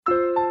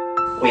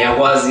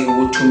uyakwazi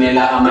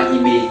ukuthumela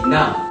ama-email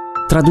na.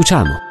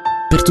 Traduciamo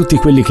per tutti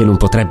quelli che non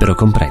potrebbero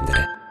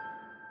comprendere.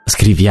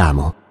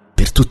 Scriviamo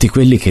per tutti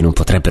quelli che non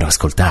potrebbero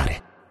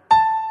ascoltare.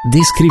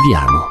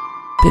 Descriviamo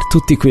per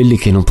tutti quelli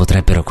che non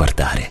potrebbero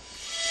guardare.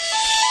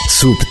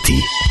 Subti,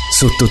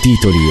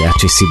 sottotitoli e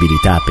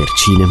accessibilità per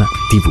cinema,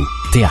 TV,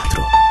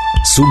 teatro.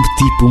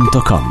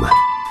 Subti.com.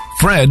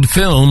 Fred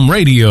Film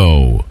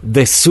Radio.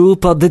 The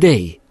Soup of the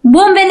Day.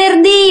 Buon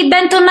venerdì,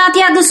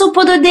 bentornati a The Soup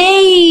of the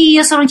Day.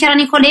 Io sono Chiara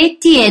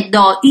Nicoletti e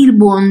do il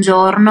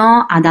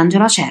buongiorno ad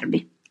Angelo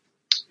Acerbi.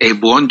 E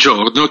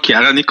buongiorno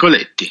Chiara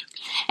Nicoletti.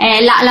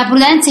 La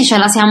Prudenzi ce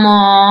la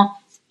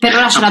siamo, per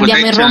ora ce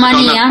l'abbiamo in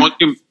Romania.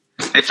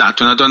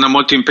 Esatto, una donna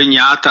molto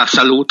impegnata,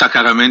 saluta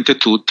caramente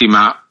tutti,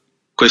 ma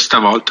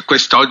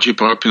quest'oggi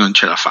proprio non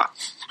ce la fa.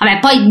 Vabbè,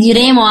 poi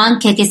diremo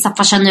anche che sta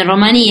facendo in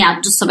Romania,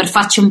 giusto per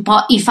farci un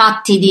po' i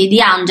fatti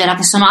di Angela,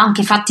 che sono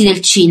anche fatti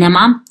del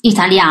cinema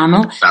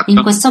italiano, esatto,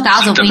 in questo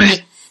caso,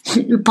 quindi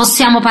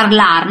possiamo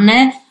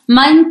parlarne,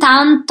 ma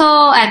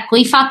intanto, ecco,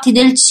 i fatti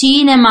del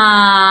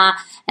cinema,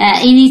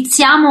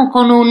 iniziamo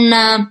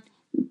con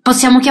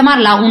possiamo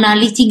chiamarla una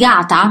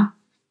litigata?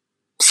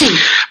 Sì,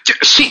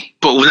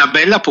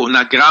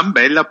 una gran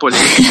bella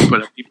polemica con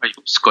la P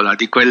maiuscola,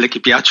 di quelle che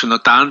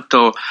piacciono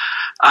tanto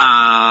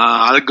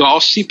al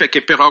gossip,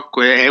 perché però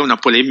è una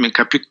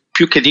polemica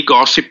più che di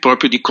gossip,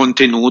 proprio di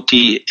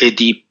contenuti e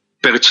di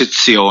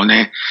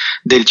percezione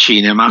del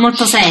cinema.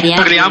 Molto seria.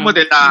 Parliamo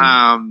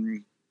della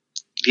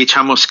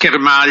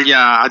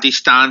schermaglia a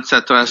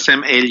distanza tra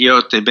Sam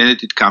Elliott e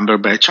Benedict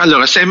Cumberbatch.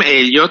 Allora, Sam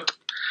Elliott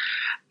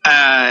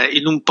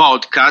in un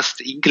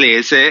podcast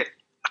inglese,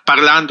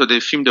 parlando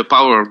del film The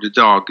Power of the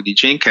Dog di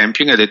Jane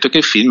Campion, ha detto che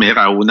il film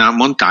era una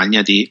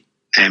montagna di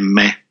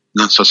M.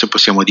 Non so se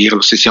possiamo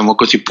dirlo, se siamo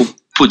così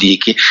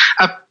pudichi.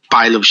 A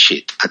pile of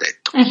shit, ha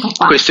detto.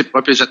 Queste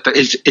proprio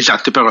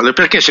esatte parole,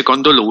 perché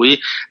secondo lui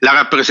la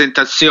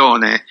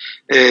rappresentazione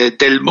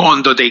del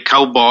mondo dei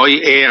cowboy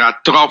era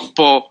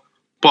troppo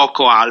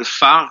poco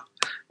alfa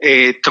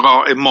e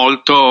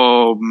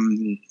molto,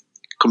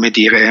 come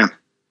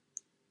dire,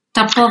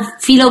 troppo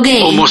filo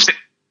gay.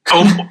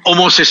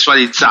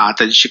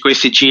 Omosessualizzata. Dice,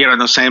 questi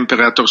girano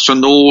sempre a torso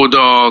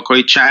nudo,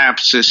 coi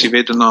chaps, si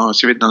vedono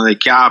le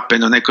chiappe,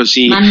 non è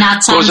così.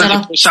 Mannaggia, cosa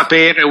ne può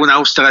sapere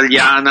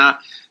un'australiana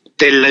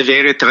delle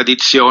vere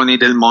tradizioni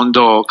del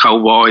mondo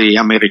cowboy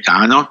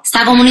americano?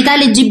 Sta comunità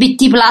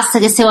LGBT+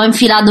 che si va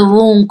infilare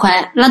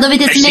ovunque, la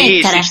dovete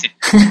smettere. Sì.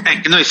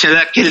 Noi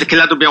che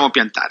la dobbiamo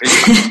piantare.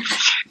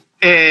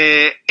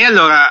 E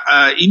allora,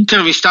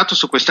 intervistato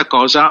su questa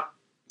cosa,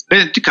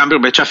 Benedict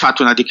Cumberbatch ha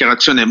fatto una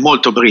dichiarazione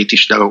molto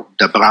british,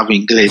 da bravo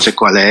inglese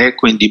qual è,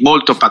 quindi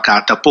molto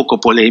pacata, poco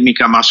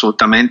polemica, ma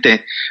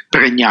assolutamente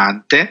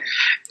pregnante,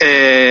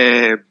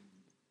 e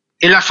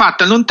l'ha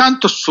fatta non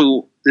tanto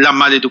sulla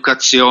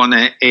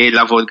maleducazione e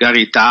la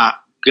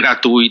volgarità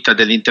gratuita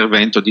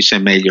dell'intervento di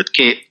Sam Elliott,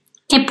 che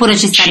pure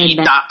ci starebbe,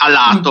 cita a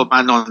lato,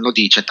 ma non lo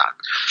dice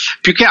tanto,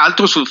 più che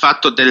altro sul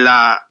fatto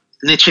della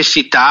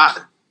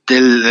necessità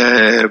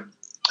della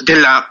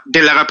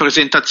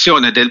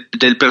rappresentazione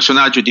del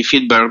personaggio di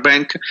Phil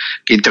Burbank,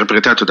 che è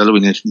interpretato da lui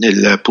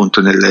nel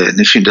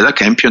film della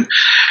Campion,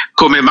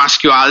 come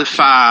maschio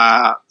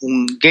alfa,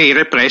 un gay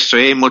represso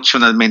e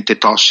emozionalmente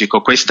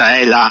tossico. Questa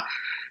è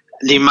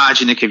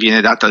l'immagine che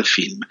viene data al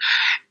film.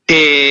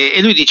 E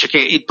lui dice che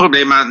il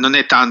problema non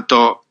è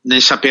tanto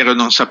nel sapere o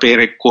non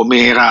sapere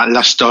com'era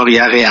la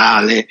storia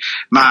reale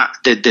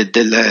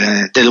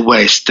del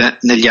West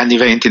negli anni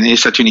 20 negli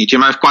Stati Uniti,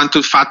 ma quanto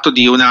il fatto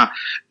di un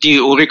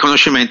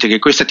riconoscimento che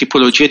questa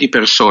tipologia di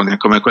persone,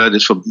 come quella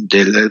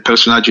del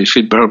personaggio di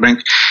Phil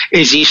Burbank,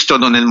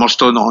 esistono nel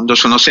nostro mondo,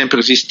 sono sempre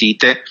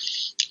esistite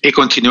e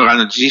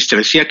continueranno ad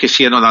esistere, sia che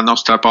siano alla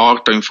nostra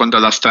porta o in fondo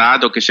alla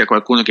strada, o che sia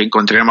qualcuno che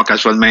incontriamo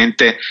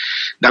casualmente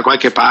da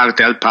qualche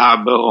parte al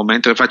pub o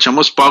mentre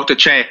facciamo sport.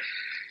 C'è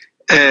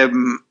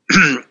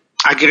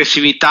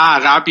aggressività,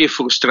 rabbia e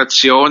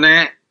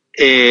frustrazione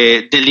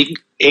e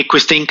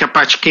questa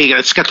che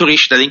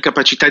scaturisce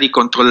dall'incapacità di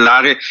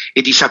controllare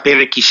e di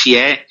sapere chi si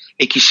è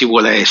e chi si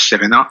vuole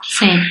essere, no?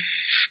 Sì.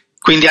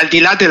 Quindi, al di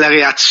là della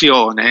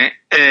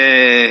reazione,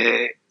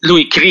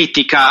 lui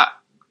critica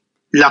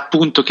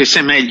l'appunto che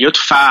Sam Elliott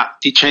fa,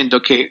 dicendo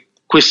che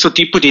questo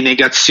tipo di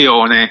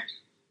negazione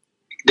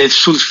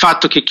sul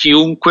fatto che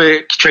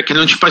chiunque, cioè che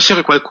non ci può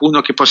essere qualcuno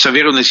che possa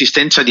avere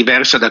un'esistenza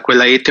diversa da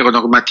quella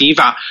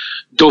eteronormativa,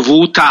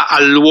 dovuta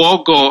al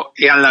luogo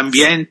e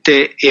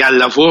all'ambiente e al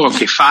lavoro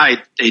che fa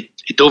e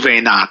dove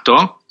è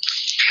nato,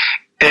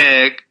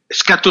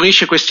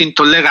 scaturisce questa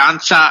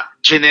intolleranza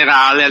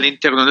generale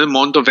all'interno del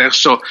mondo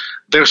verso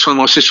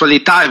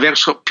l'omosessualità e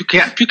verso più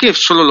che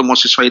solo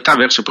l'omosessualità,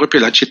 verso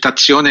proprio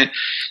l'accettazione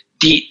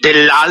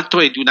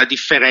dell'altro e di una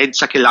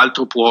differenza che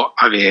l'altro può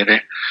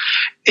avere.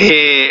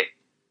 E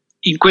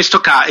in questo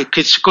caso,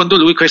 che secondo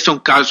lui questo è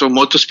un caso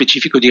molto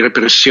specifico di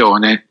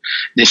repressione,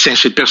 nel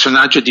senso, il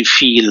personaggio di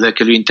Phil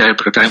che lui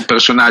interpreta è un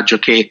personaggio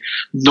che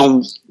non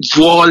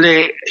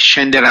vuole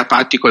scendere a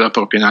patti con la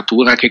propria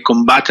natura, che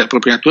combatte la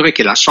propria natura e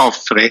che la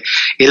soffre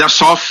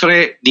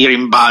di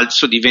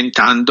rimbalzo,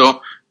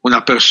 diventando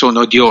una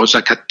persona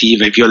odiosa,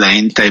 cattiva e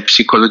violenta e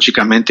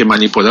psicologicamente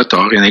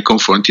manipolatoria nei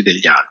confronti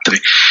degli altri.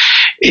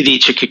 E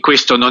dice che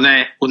questo non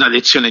è una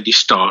lezione di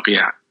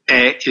storia,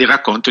 è il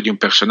racconto di un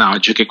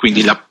personaggio, che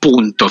quindi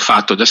l'appunto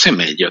fatto da Sam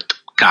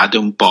Elliott cade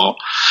un po',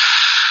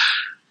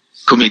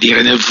 come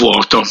dire, nel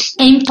vuoto.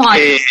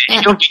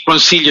 Io vi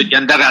consiglio di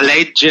andare a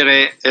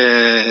leggere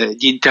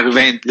gli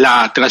interventi,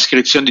 la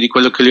trascrizione di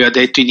quello che lui ha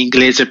detto in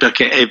inglese,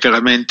 perché è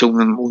veramente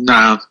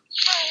un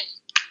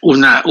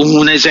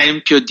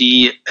esempio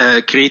di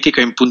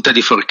critica in punta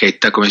di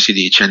forchetta, come si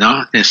dice,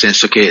 no? Nel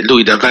senso che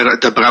lui da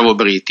bravo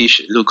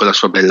British, lui con la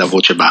sua bella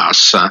voce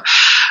bassa,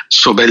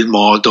 suo bel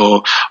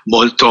modo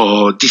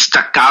molto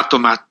distaccato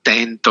ma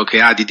attento che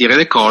ha di dire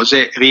le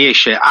cose,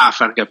 riesce a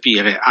far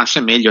capire a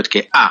Sam Elliott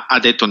che A ha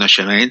detto una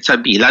scemenza,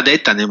 B l'ha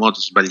detta nel modo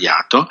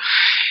sbagliato,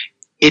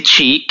 e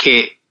C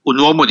che un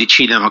uomo di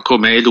cinema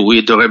come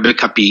lui dovrebbe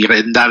capire,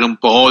 andare un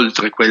po'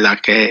 oltre quella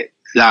che è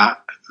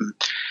la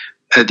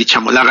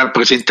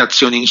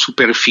rappresentazione in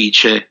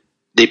superficie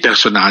dei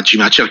personaggi,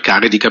 ma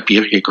cercare di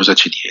capire che cosa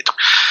c'è dietro.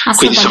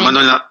 Quindi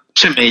insomma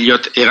Sam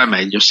Elliott era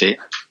meglio se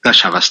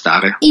lasciava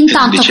stare.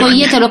 Intanto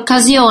cogliete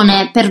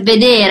l'occasione per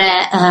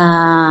vedere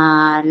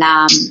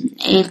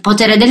Il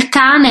potere del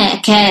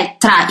cane, che è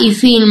tra i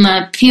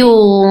film più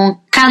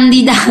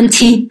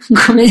candidati,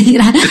 come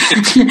dire,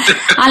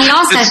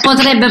 all'Oscar.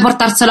 Potrebbe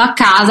portarselo a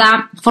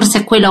casa, forse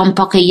è quello un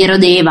po' che gli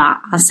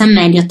rodeva a Sam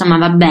Elliott, ma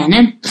va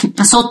bene.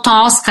 Sotto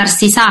Oscar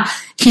si sa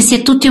che si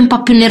è tutti un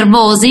po' più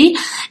nervosi,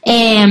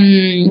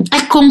 e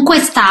con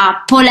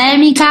questa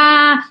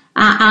polemica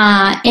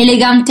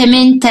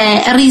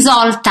elegantemente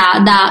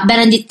risolta da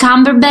Benedict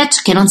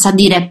Cumberbatch, che non sa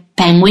dire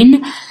Penguin,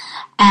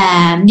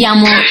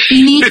 diamo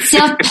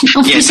inizio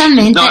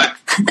ufficialmente.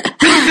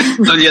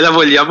 Non gliela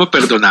vogliamo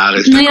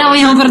perdonare. Non gliela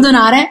vogliamo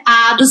perdonare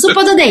a The Soup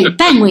of the Day,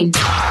 Penguin.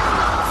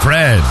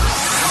 Fred.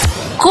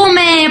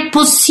 Come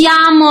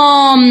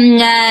possiamo,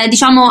 a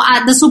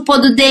The Soup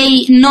of the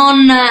Day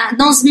non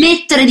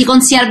smettere di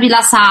consigliarvi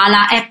la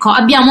sala? Ecco,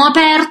 abbiamo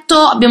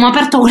aperto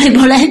con le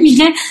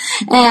polemiche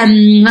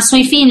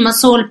sui film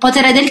sul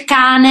potere del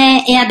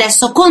cane, e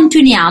adesso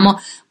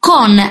continuiamo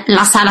con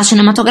la sala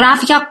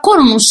cinematografica,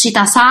 con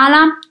un'uscita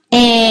sala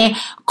e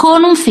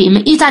con un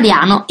film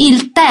italiano,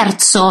 il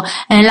terzo,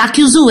 la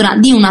chiusura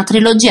di una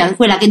trilogia,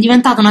 quella che è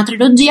diventata una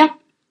trilogia.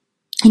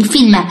 Il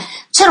film è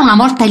C'era una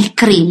volta il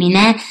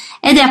crimine,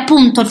 ed è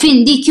appunto il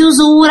film di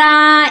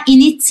chiusura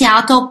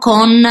iniziato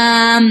con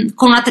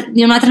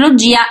una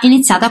trilogia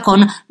iniziata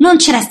con Non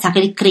ci resta che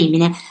il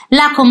crimine,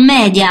 la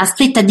commedia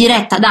scritta e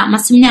diretta da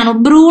Massimiliano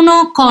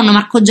Bruno, con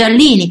Marco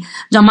Giallini,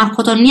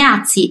 Gianmarco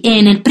Tognazzi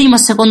e nel primo e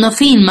secondo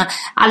film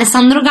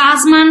Alessandro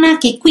Gasman,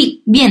 che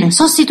qui viene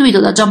sostituito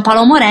da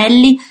Giampaolo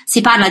Morelli.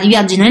 Si parla di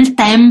viaggi nel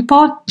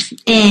tempo,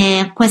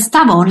 e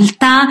questa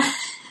volta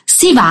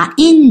si va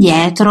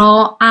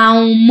indietro a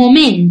un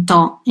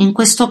momento, in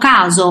questo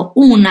caso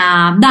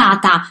una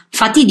data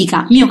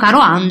fatidica, mio caro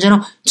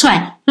Angelo,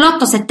 cioè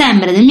l'8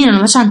 settembre del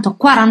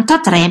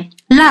 1943,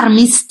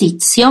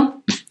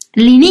 l'armistizio,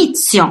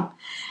 l'inizio,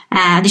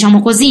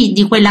 diciamo così,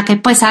 di quella che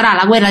poi sarà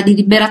la guerra di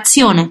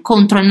liberazione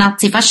contro il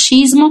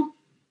nazifascismo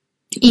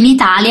in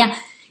Italia.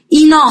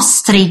 I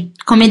nostri,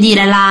 come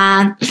dire,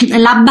 la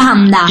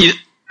banda,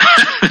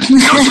 i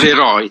nostri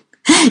eroi.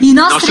 I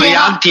nostri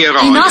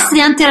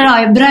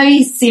antieroi,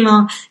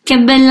 bravissimo, che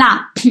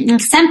bella,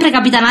 sempre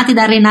capitanati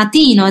da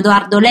Renatino,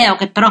 Edoardo Leo,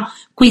 che però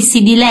qui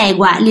si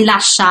dilegua, li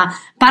lascia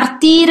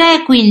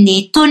partire,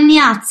 quindi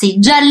Tognazzi,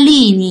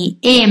 Giallini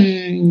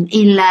e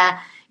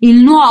il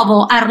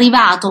nuovo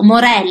arrivato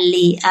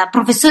Morelli,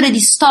 professore di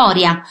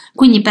storia,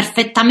 quindi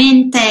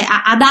perfettamente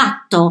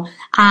adatto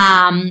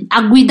a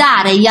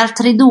guidare gli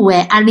altri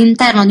due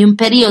all'interno di un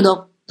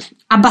periodo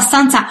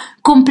abbastanza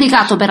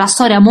complicato per la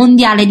storia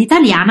mondiale ed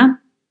italiana.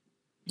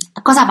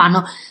 Cosa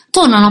fanno?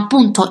 Tornano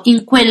appunto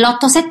in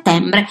quell'8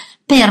 settembre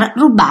per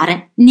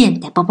rubare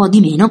niente poco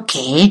di meno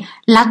che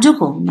la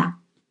Gioconda.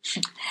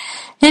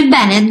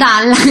 Ebbene,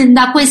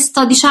 da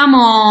questo,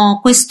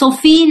 diciamo, questo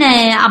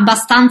fine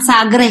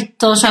abbastanza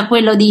gretto, cioè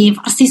quello di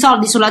farsi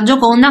soldi sulla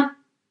Gioconda,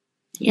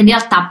 in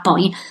realtà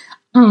poi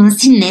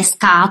si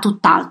innesca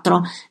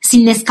tutt'altro, si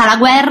innesca la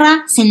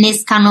guerra, si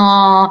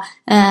innescano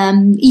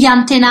gli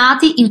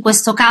antenati, in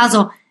questo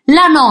caso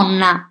la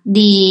nonna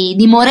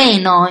di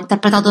Moreno,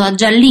 interpretato da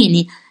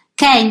Giallini,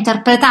 che è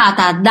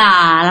interpretata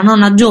la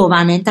nonna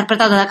giovane,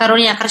 interpretata da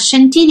Carolina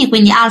Crescentini,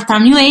 quindi altra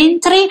new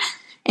entry,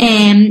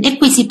 e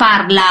qui si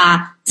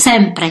parla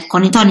sempre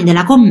con i toni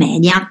della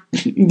commedia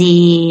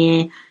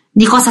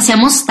di cosa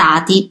siamo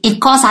stati e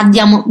cosa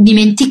abbiamo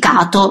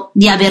dimenticato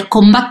di aver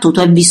combattuto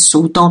e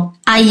vissuto.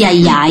 Ai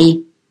ai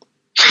ai.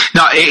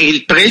 No, e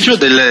il pregio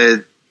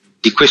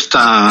di questo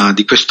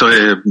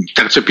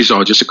terzo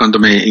episodio, secondo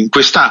me, in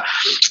questa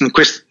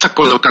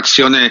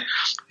collocazione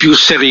più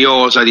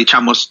seriosa,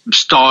 diciamo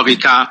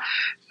storica,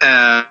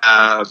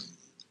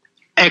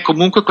 è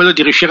comunque quello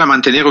di riuscire a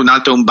mantenere un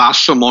alto e un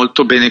basso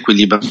molto ben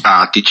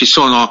equilibrati. Ci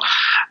sono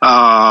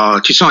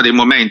dei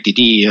momenti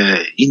di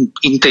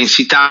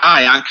intensità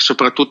e anche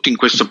soprattutto in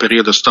questo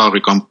periodo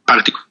storico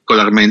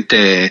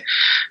particolarmente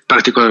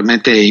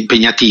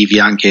impegnativi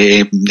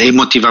anche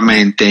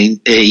emotivamente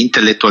e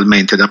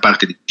intellettualmente da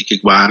parte di chi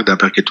guarda,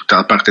 perché tutta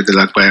la parte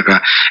della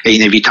guerra è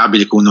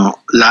inevitabile che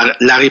uno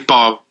la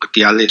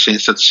riporti alle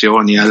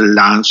sensazioni,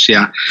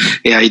 all'ansia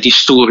e ai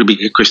disturbi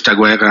che questa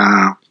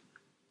guerra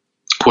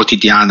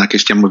quotidiana che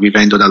stiamo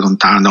vivendo da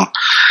lontano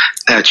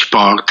ci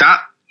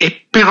porta.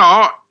 E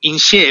però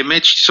insieme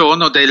ci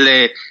sono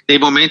dei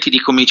momenti di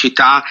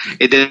comicità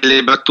e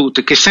delle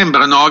battute che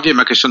sembrano ovvie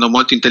ma che sono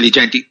molto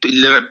intelligenti.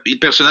 Il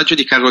personaggio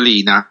di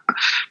Carolina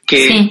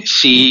che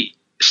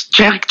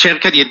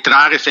cerca di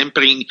entrare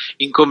sempre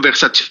in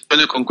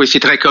conversazione con questi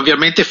tre che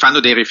ovviamente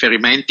fanno dei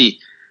riferimenti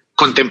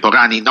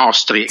contemporanei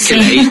nostri, che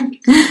lei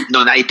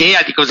non ha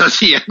idea di cosa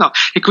siano,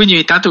 e quindi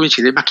ogni tanto mi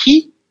chiede: ma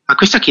chi? Ma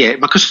questa chi è?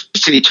 Ma cosa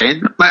stai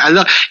dicendo? Ma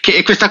allora,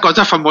 e questa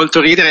cosa fa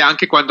molto ridere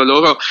anche quando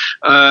loro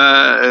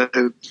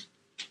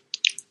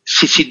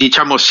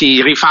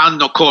si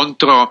rifanno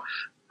contro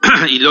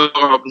i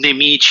loro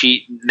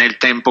nemici nel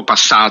tempo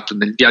passato,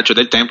 nel viaggio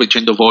del tempo,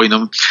 dicendo voi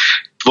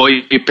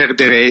vi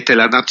perderete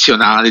la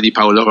nazionale di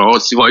Paolo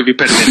Rossi, voi vi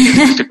perderete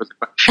queste cose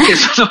qua, che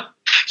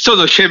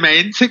sono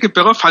scemenze che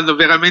però fanno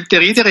veramente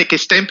ridere e che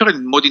stemperano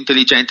in modo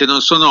intelligente,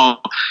 non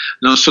sono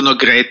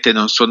grette,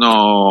 non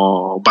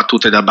sono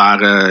battute da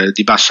bar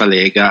di bassa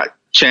lega.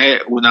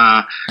 C'è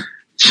una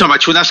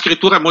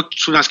scrittura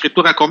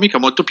comica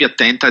molto più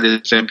attenta, ad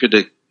esempio,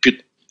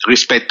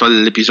 rispetto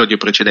all'episodio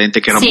precedente,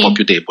 che era un po'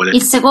 più debole.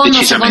 Il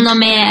secondo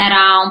me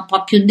era un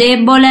po' più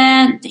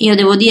debole, io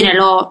devo dire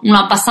l'ho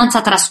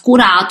abbastanza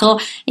trascurato,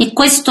 e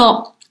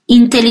questo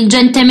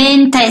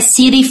intelligentemente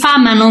si rifà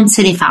ma non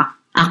si rifà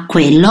a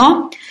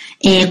quello.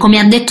 E come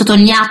ha detto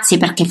Tognazzi,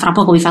 perché fra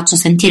poco vi faccio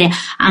sentire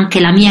anche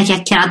la mia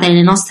chiacchierata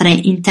nelle nostre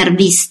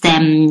interviste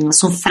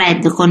su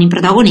Fred con i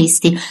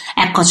protagonisti,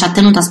 ecco, ci ha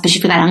tenuto a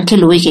specificare anche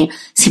lui che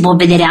si può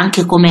vedere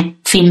anche come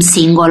film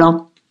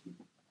singolo.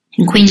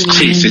 Quindi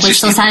in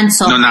questo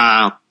senso non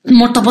ha...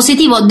 molto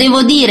positivo.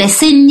 Devo dire,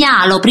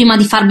 segnalo prima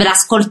di farvela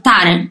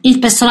ascoltare il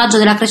personaggio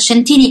della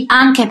Crescentini,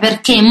 anche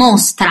perché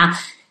mostra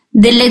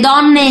delle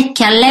donne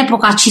che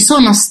all'epoca ci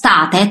sono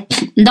state,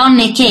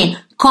 donne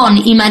che con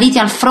i mariti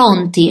al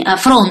fronte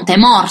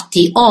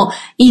morti o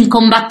in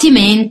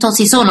combattimento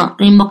si sono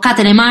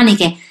rimboccate le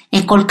maniche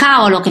e col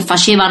cavolo che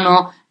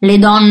facevano le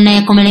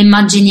donne come le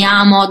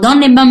immaginiamo,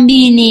 donne e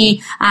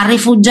bambini a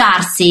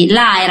rifugiarsi.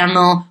 Là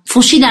erano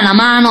fucili alla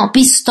mano,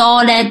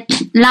 pistole,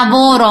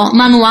 lavoro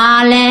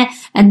manuale,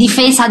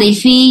 difesa dei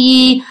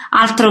figli,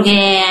 altro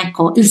che,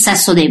 ecco, il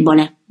sesso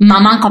debole. Ma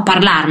manco a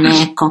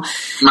parlarne, ecco.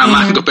 Ma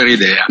manco per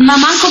idea. Ma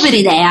manco per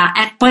idea.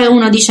 E poi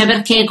uno dice: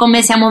 perché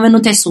come siamo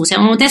venute su?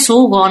 Siamo venute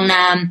su con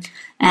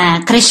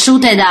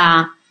cresciute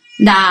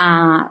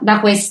da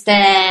queste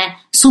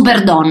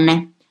super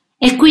donne.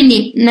 E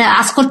quindi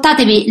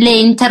ascoltatevi le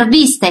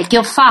interviste che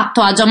ho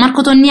fatto a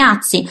Gianmarco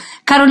Tognazzi,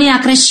 Carolina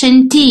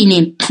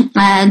Crescentini,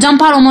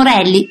 Giampaolo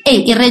Morelli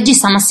e il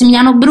regista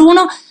Massimiliano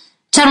Bruno.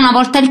 C'era una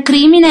volta il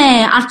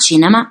crimine al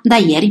cinema da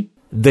ieri.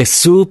 The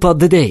Soup of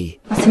the Day.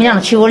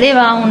 Massimiliano, ci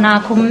voleva una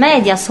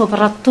commedia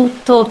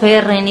soprattutto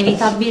per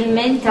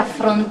inevitabilmente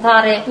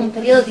affrontare un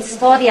periodo di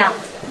storia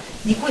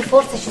di cui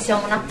forse ci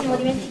siamo un attimo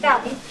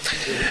dimenticati?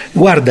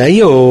 Guarda,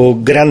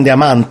 io grande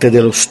amante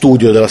dello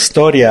studio, della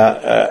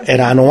storia,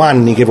 erano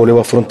anni che volevo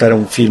affrontare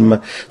un film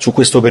su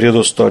questo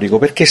periodo storico,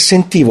 perché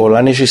sentivo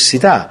la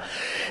necessità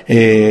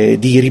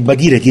di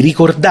ribadire, di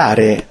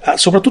ricordare,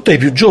 soprattutto ai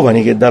più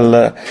giovani che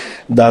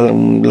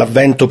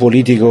dall'avvento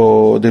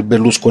politico del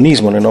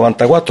berlusconismo nel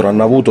 94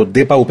 hanno avuto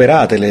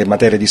depauperate le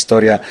materie di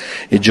storia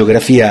e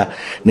geografia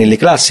nelle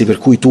classi, per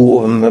cui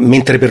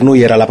mentre per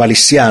noi era la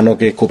palissiano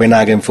che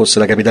Copenaghen fosse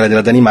la capitale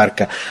della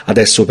Danimarca,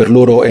 adesso per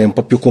loro è un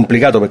po' più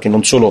complicato, perché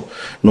non solo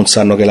non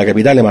sanno che è la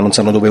capitale, ma non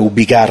sanno dove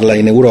ubicarla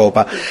in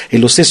Europa, e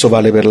lo stesso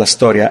vale per la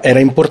storia. Era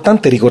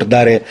importante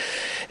ricordare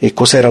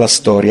cos'era la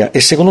storia, e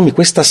secondo me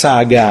questa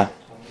saga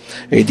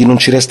di Non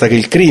ci resta che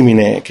il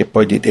crimine, che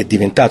poi è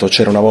diventato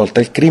C'era una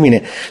volta il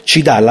crimine,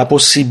 ci dà la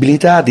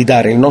possibilità di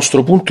dare il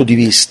nostro punto di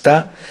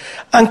vista,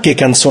 anche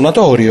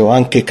canzonatorio,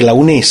 anche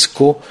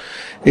clownesco,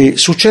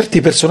 su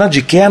certi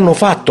personaggi che hanno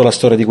fatto la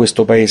storia di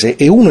questo paese,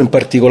 e uno in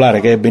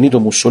particolare, che è Benito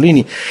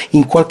Mussolini,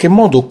 in qualche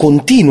modo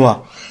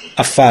continua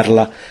a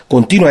farla,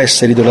 continua a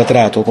essere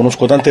idolatrato.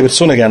 Conosco tante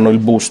persone che hanno il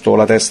busto,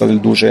 la testa del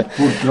duce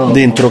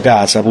dentro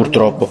casa,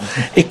 purtroppo,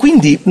 e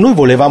quindi noi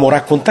volevamo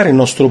raccontare il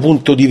nostro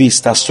punto di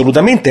vista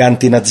assolutamente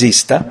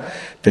antinazista,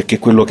 perché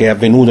quello che è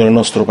avvenuto nel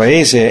nostro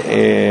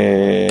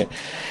paese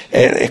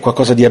è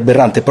qualcosa di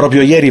aberrante.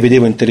 Proprio ieri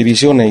vedevo in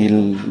televisione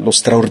lo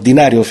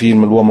straordinario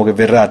film L'uomo che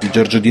verrà di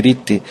Giorgio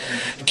Diritti,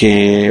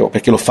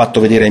 perché l'ho fatto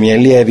vedere ai miei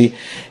allievi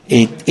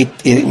e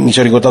mi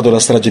sono ricordato la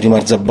strage di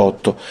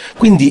Marzabotto.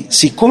 Quindi,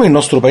 siccome il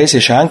nostro paese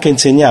ci ha anche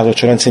insegnato,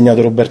 ce l'ha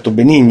insegnato Roberto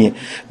Benigni,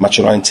 ma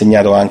ce l'ha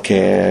insegnato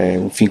anche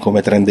un film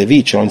come Train de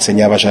Vie, ce lo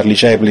insegnava Charlie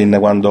Chaplin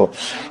quando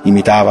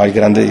imitava il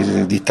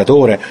grande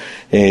dittatore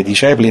di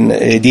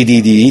Chaplin,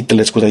 di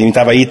Hitler, scusate,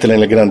 imitava Hitler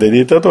nel grande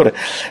dittatore.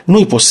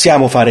 Noi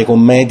possiamo fare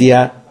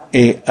commedia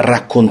e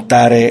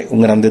raccontare un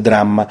grande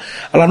dramma.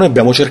 Allora noi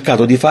abbiamo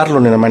cercato di farlo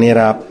nella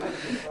maniera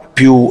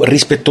più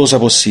rispettosa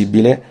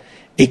possibile,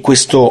 e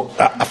questo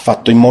ha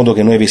fatto in modo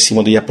che noi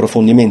avessimo degli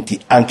approfondimenti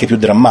anche più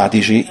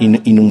drammatici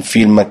in un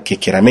film che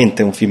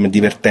chiaramente è un film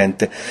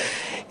divertente,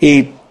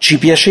 e ci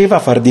piaceva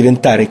far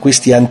diventare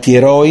questi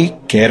antieroi,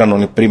 che erano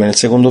nel primo e nel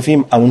secondo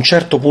film, a un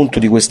certo punto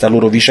di questa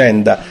loro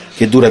vicenda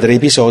che dura 3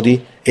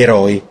 episodi,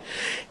 eroi.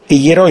 E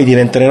gli eroi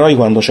diventano eroi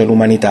quando c'è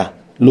l'umanità.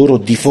 Loro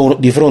di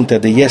fronte a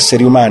degli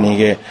esseri umani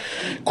che,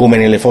 come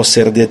nelle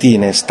Fosse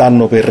Ardeatine,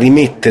 stanno per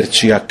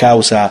rimetterci a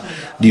causa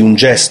di un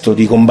gesto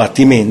di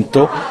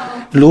combattimento,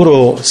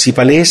 loro si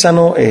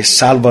palesano e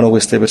salvano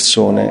queste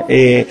persone,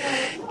 e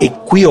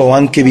qui ho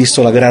anche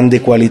visto la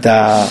grande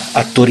qualità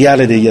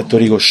attoriale degli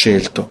attori che ho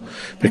scelto,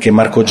 perché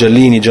Marco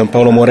Giallini,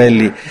 Giampaolo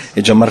Morelli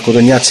e Gianmarco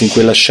Tognazzi in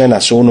quella scena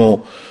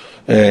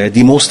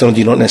dimostrano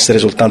di non essere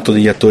soltanto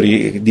degli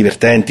attori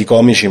divertenti,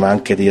 comici, ma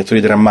anche degli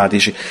attori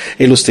drammatici,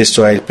 e lo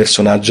stesso è il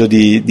personaggio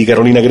di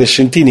Carolina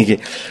Crescentini, che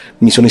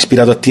mi sono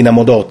ispirato a Tina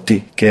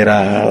Modotti, che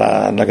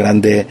era la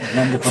grande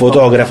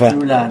fotografa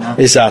friulana.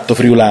 Esatto,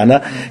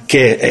 friulana,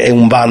 che è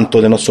un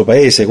vanto del nostro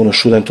paese,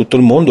 conosciuta in tutto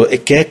il mondo,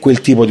 e che è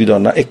quel tipo di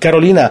donna. E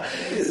Carolina,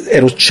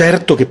 ero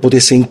certo che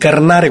potesse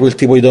incarnare quel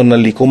tipo di donna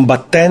lì,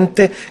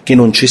 combattente, che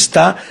non ci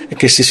sta e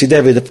che se si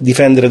deve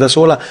difendere da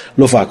sola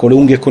lo fa con le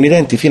unghie e con i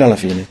denti fino alla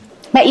fine.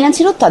 Beh,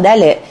 innanzitutto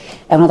Adele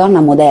è una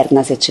donna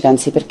moderna, se ci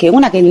pensi, perché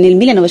una che nel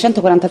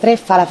 1943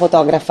 fa la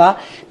fotografa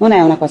non è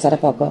una cosa da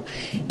poco.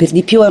 Per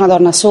di più è una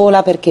donna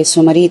sola, perché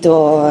suo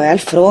marito è al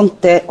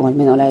fronte, o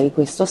almeno lei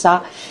questo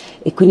sa,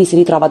 e quindi si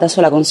ritrova da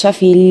sola con sua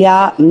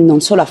figlia, non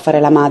solo a fare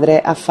la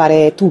madre, a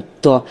fare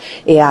tutto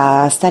e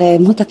a stare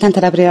molto attenta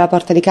ad aprire la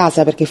porta di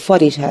casa, perché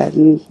fuori c'è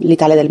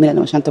l'Italia del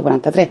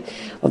 1943,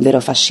 ovvero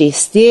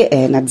fascisti,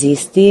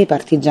 nazisti,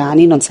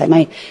 partigiani, non sai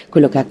mai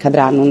quello che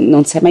accadrà,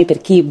 non sai mai per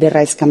chi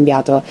verrai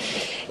scambiato.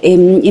 E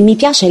mi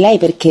piace lei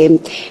perché,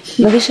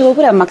 lo dicevo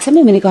pure a Max, a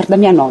me mi ricorda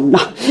mia nonna,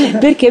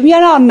 perché mia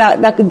nonna,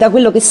 da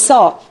quello che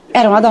so,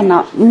 era una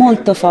donna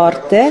molto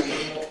forte,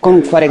 con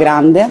un cuore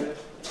grande,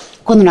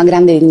 con una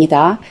grande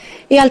dignità,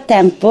 e al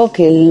tempo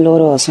che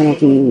loro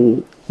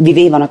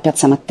vivevano a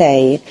Piazza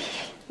Mattei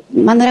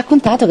mi hanno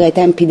raccontato che ai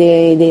tempi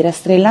dei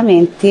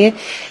rastrellamenti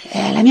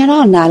la mia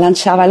nonna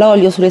lanciava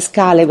l'olio sulle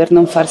scale per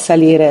non far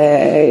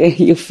salire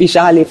gli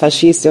ufficiali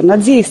fascisti o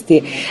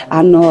nazisti,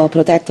 hanno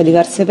protetto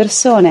diverse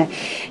persone,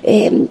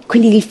 e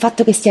quindi il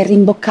fatto che stia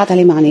rimboccata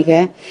le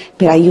maniche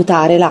per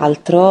aiutare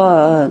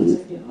l'altro,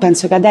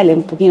 penso che Adele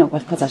un pochino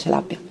qualcosa ce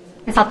l'abbia.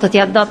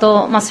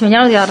 Esatto,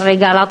 Massimiliano ti ha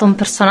regalato un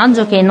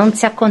personaggio che non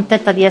si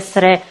accontenta di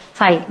essere,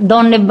 sai,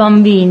 donne e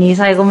bambini,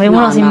 sai, come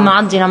uno si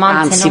immagina, ma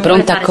anzi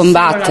pronta a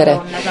combattere.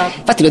 Donna, esatto.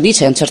 Infatti lo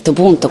dice a un certo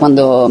punto,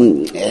 quando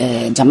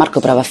Gianmarco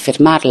prova a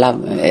fermarla,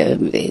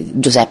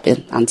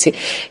 Giuseppe anzi,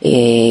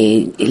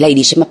 e lei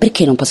dice: ma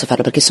perché non posso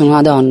farlo? Perché sono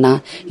una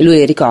donna? E lui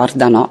le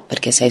ricorda: no,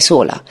 perché sei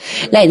sola.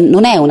 Lei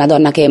non è una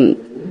donna che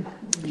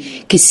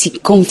si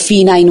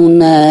confina in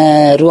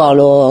un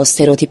ruolo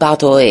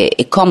stereotipato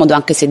e comodo,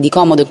 anche se di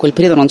comodo in quel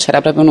periodo non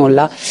c'era proprio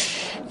nulla.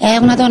 È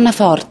una donna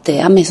forte,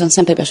 a me sono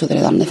sempre piaciute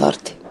le donne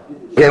forti.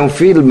 È un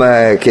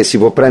film che si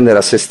può prendere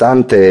a sé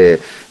stante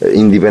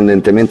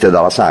indipendentemente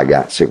dalla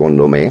saga,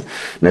 secondo me,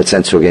 nel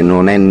senso che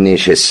non è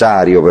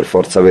necessario per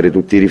forza avere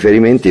tutti i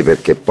riferimenti,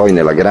 perché poi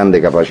nella grande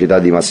capacità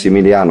di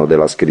Massimiliano,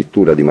 della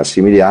scrittura di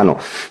Massimiliano,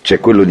 c'è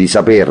quello di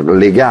saper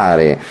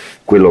legare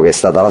quello che è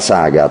stata la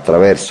saga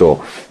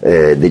attraverso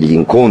degli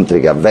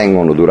incontri che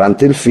avvengono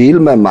durante il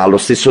film, ma allo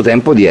stesso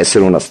tempo di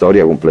essere una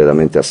storia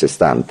completamente a sé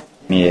stante.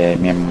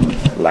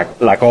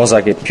 La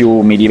cosa che più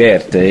mi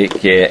diverte,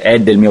 che è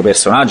del mio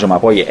personaggio ma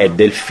poi è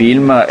del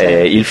film, è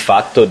il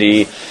fatto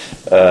di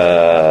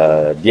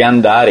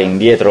andare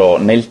indietro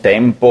nel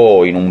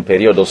tempo in un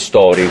periodo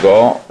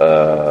storico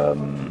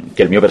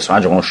che il mio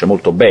personaggio conosce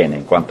molto bene,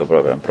 in quanto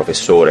proprio è un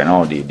professore,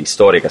 no, di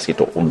storia, che ha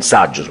scritto un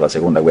saggio sulla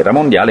seconda guerra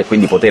mondiale, e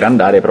quindi poter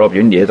andare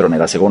proprio indietro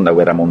nella seconda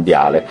guerra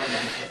mondiale,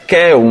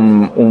 che è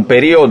un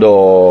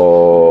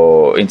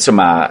periodo,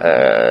 insomma,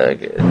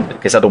 che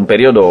è stato un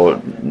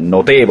periodo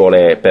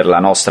notevole per la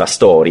nostra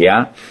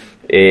storia,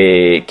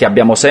 e che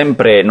abbiamo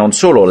sempre non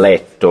solo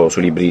letto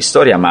sui libri di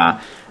storia, ma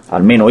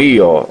almeno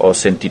io ho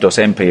sentito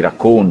sempre i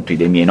racconti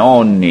dei miei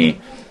nonni,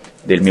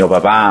 del mio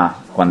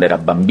papà quando era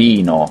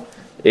bambino,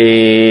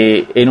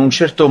 e in un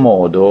certo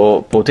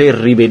modo poter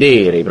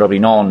rivedere i propri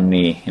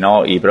nonni,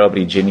 no? I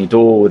propri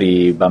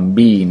genitori, i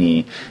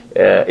bambini,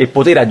 e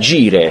poter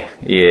agire,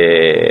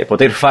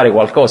 poter fare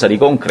qualcosa di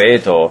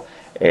concreto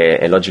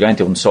è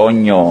logicamente un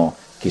sogno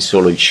che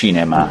solo il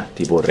cinema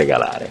ti può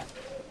regalare.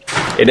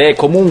 Ed è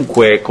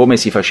comunque come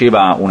si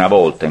faceva una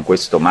volta, in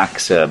questo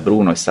Max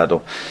Bruno è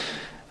stato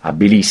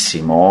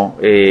abilissimo,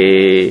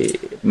 e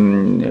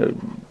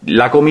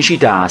la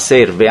comicità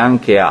serve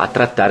anche a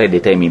trattare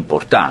dei temi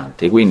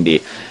importanti,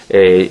 quindi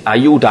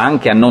aiuta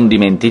anche a non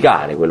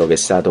dimenticare quello che è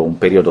stato un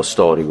periodo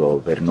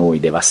storico per noi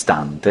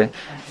devastante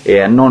e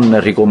a non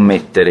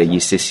ricommettere gli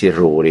stessi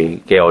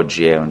errori, che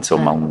oggi è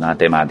insomma una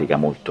tematica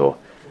molto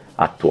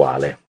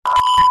attuale.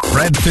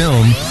 Fred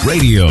Film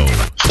Radio.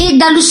 E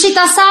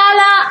dall'uscita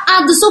sala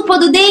ad Soup of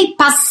the Day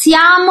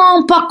passiamo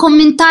un po' a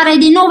commentare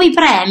dei nuovi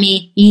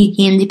premi, i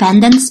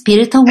Independent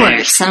Spirit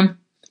Awards.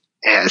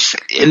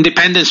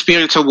 Independent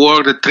Spirit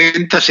Award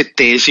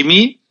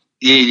 37esimi.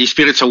 Gli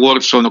Spirits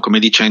Award sono, come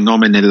dice il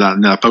nome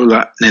nella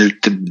parola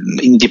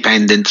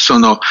independent,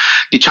 sono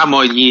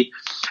diciamo gli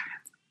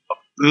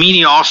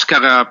mini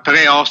Oscar,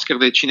 pre-Oscar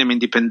del cinema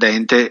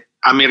indipendente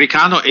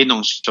americano e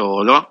non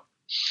solo,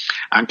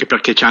 anche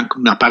perché c'è anche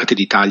una parte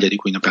d'Italia di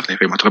cui ne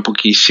parleremo tra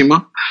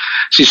pochissimo.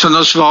 Si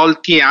sono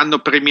svolti e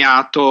hanno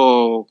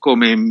premiato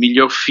come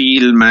miglior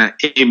film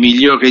e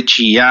miglior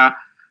regia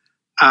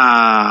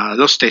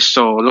lo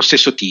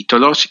stesso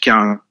titolo. Si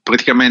chiama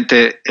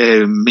praticamente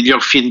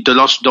miglior film The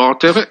Lost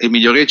Daughter e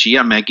miglior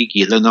regia Maggie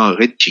Gyllenhaal,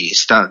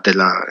 regista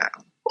della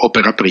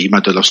opera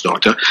prima The Lost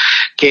Daughter,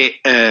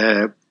 che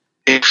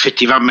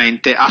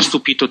effettivamente ha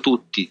stupito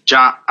tutti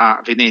già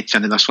a Venezia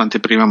nella sua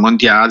anteprima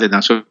mondiale,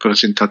 nella sua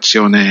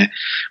presentazione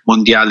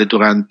mondiale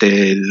durante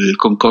il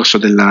concorso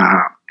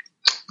della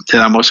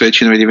Mostra del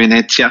Cinema di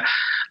Venezia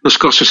lo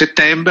scorso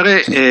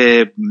settembre.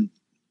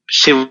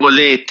 Se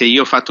volete,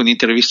 io ho fatto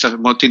un'intervista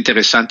molto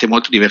interessante e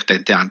molto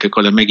divertente anche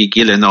con la Maggie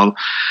Gyllenhaal,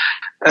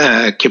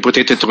 che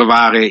potete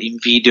trovare in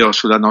video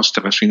sui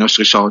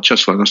nostri social,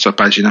 sulla nostra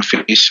pagina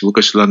Facebook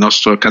e sul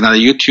nostro canale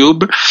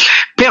YouTube.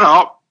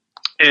 Però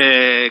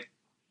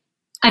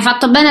hai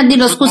fatto bene a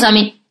dirlo,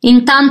 scusami.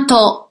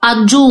 Intanto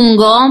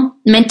aggiungo,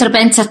 mentre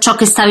pensi a ciò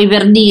che stavi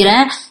per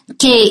dire,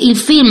 che il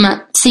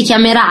film si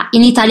chiamerà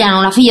in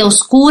italiano La figlia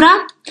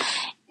oscura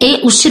e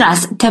uscirà il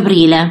 7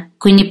 aprile,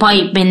 quindi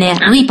poi ve ne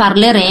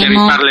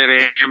riparleremo. Ne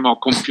riparleremo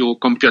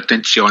con più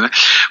attenzione.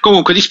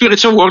 Comunque, gli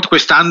Spirits Award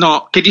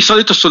quest'anno, che di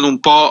solito sono un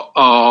po'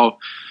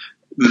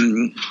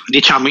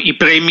 diciamo i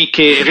premi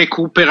che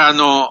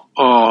recuperano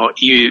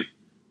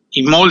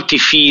i molti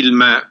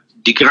film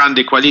di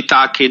grande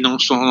qualità che non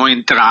sono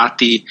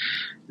entrati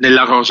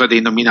nella rosa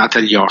dei nominati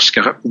agli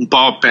Oscar, un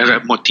po'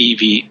 per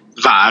motivi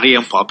vari e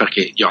un po'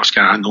 perché gli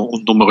Oscar hanno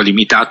un numero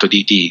limitato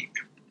di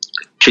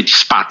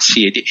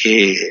spazi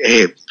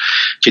e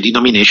di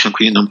nomination,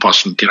 quindi non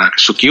possono tirare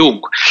su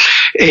chiunque.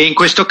 E in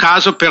questo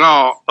caso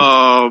però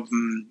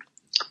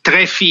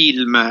 3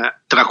 film,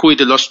 tra cui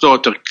The Lost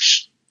Daughter,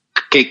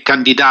 che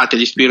candidati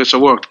agli Spirits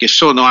Award, che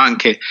sono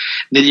anche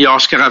negli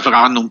Oscar,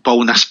 avranno un po'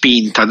 una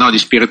spinta, no? Gli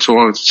Spirits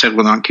Award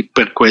servono anche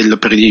per quello,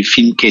 per i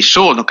film che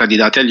sono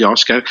candidati agli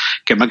Oscar,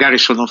 che magari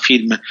sono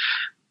film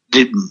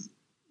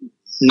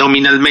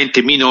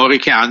nominalmente minori,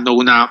 che hanno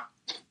una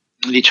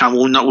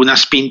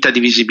spinta di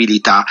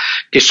visibilità,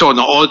 che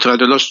sono, oltre a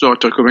The Lost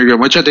Daughter, come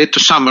abbiamo già detto,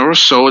 Summer of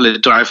Soul e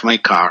Drive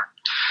My Car,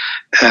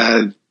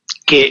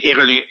 che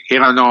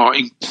erano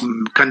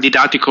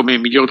candidati come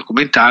miglior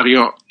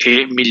documentario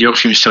e miglior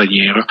film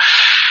straniero.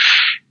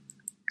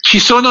 Ci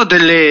sono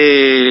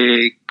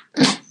dei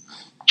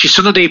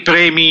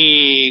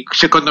premi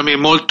secondo me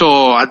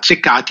molto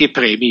azzeccati e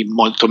premi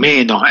molto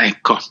meno,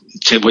 ecco,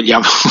 se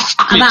vogliamo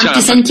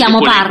avanti,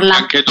 sentiamo, parla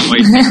anche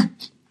noi.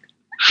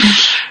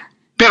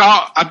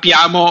 Però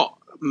abbiamo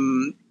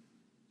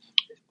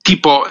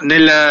tipo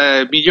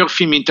nel miglior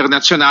film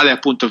internazionale,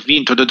 appunto,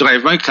 vinto The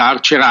Drive My Car,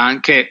 c'era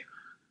anche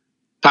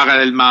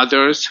Parallel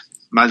Mothers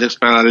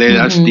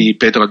Parallelas di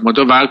Pedro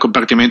Almodovar,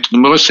 compartimento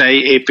numero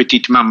 6, e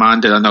Petite Maman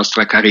della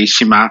nostra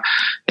carissima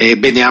e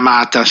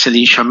beneamata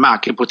Céline Sciamma,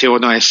 che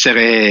potevano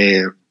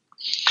essere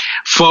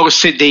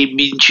forse dei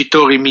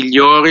vincitori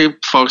migliori,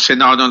 forse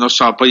no, non lo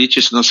so. Poi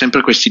ci sono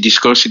sempre questi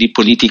discorsi di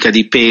politica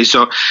di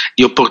peso,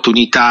 di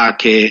opportunità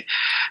che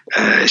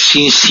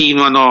si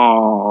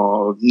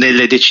insinuano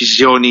nelle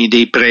decisioni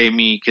dei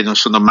premi, che non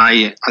sono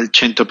mai al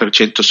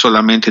 100%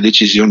 solamente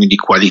decisioni di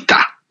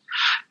qualità.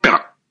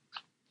 Però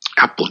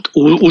appunto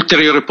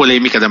ulteriore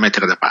polemica da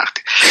mettere da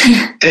parte.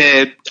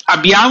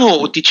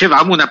 Abbiamo,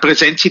 dicevamo, una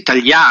presenza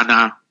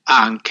italiana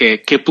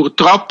anche, che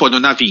purtroppo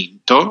non ha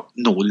vinto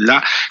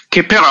nulla,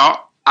 che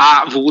però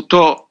ha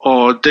avuto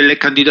delle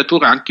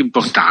candidature anche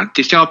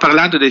importanti. Stiamo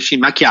parlando del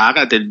film A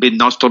Chiara, del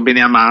nostro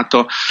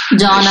beneamato,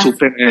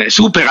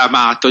 super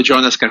amato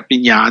Jonas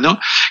Carpignano,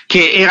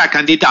 che era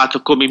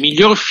candidato come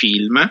miglior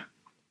film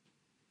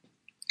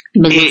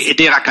ed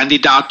era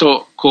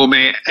candidato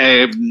come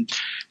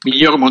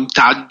miglior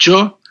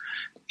montaggio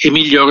e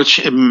miglior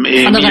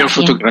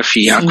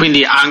fotografia. Sì.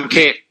 Quindi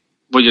anche,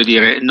 voglio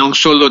dire, non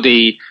solo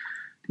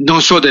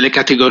delle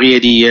categorie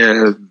di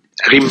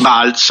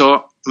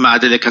rimbalzo, ma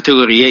delle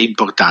categorie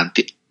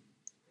importanti,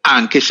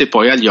 anche se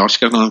poi agli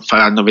Oscar non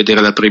faranno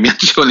vedere la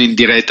premiazione in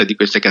diretta di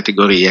queste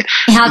categorie.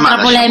 È altra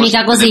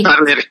polemica così.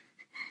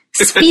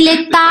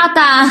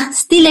 stilettata,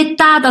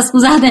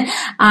 scusate.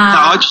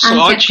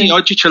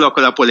 Oggi ce l'ho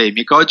con la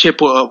polemica. Oggi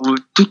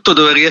tutto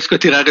dove riesco a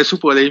tirare su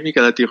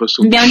polemica la tiro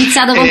su. Abbiamo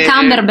iniziato con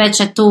Cumberbatch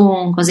e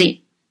tu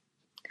così.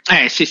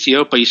 Sì,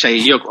 io poi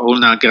io ho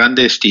una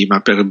grande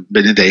stima per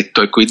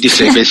Benedetto, e quindi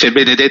se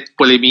Benedetto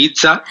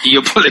polemizza,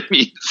 io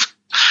polemizzo.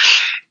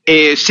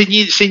 E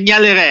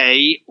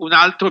segnalerei un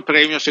altro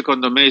premio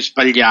secondo me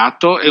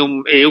sbagliato e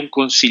un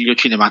consiglio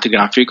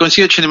cinematografico. Il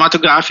consiglio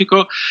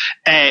cinematografico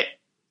è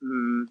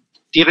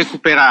di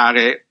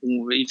recuperare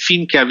il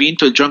film che ha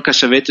vinto il John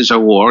Cassavetes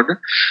Award,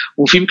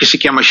 un film che si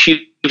chiama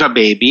Shiva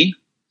Baby,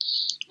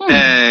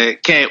 che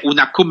è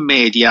una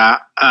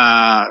commedia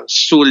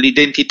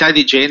sull'identità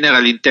di genere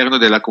all'interno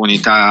della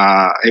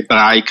comunità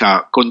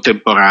ebraica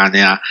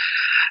contemporanea,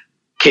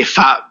 che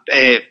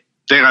è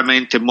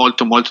veramente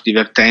molto molto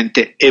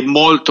divertente e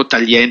molto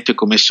tagliente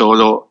come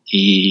solo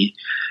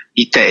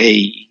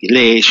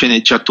le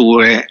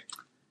sceneggiature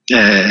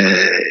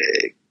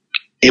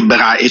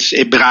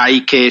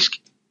ebraiche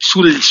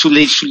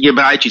sugli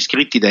ebraici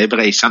scritti da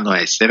ebrei sanno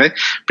essere,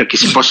 perché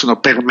si possono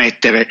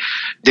permettere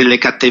delle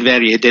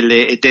cattiverie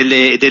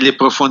e delle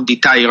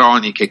profondità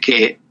ironiche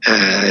che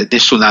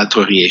nessun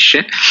altro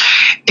riesce.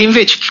 E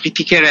invece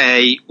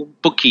criticherei un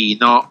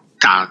pochino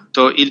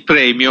tanto il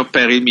premio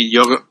per il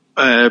miglior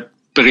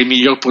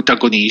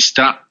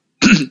protagonista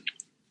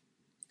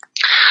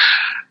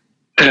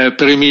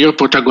per il miglior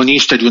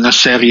protagonista di una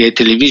serie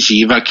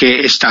televisiva, che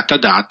è stata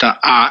data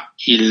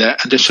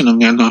adesso non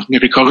mi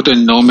ricordo il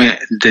nome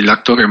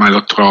dell'attore ma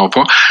lo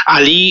trovo, a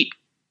Lee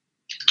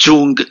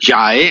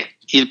Jung-jae,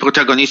 il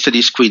protagonista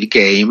di Squid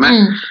Game,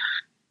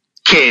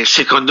 che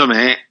secondo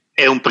me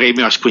è un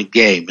premio a Squid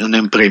Game, non è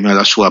un premio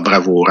alla sua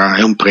bravura,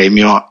 è un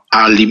premio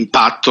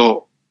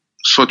all'impatto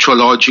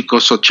sociologico,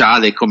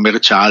 sociale e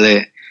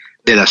commerciale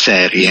della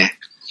serie.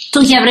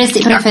 Tu chi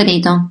avresti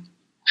preferito?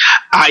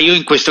 Io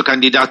in questo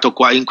candidato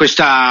qua, in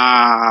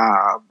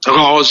questa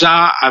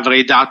rosa,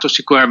 avrei dato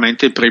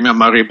sicuramente il premio a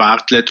Murray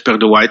Bartlett per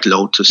The White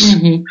Lotus.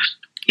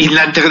 In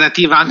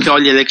alternativa anche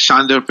Holly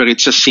Alexander per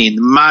It's a Sin,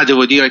 ma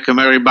devo dire che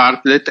Murray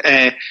Bartlett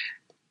è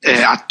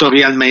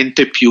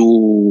attorialmente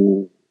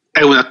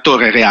è un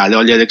attore reale.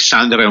 Holly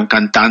Alexander è un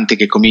cantante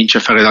che comincia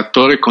a fare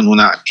l'attore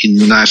in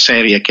una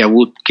serie che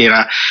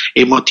era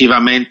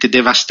emotivamente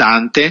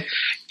devastante.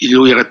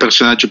 Lui era il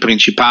personaggio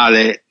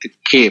principale,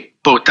 che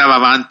portava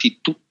avanti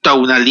tutta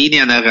una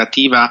linea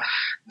narrativa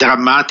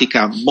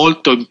drammatica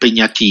molto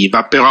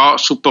impegnativa, però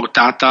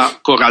supportata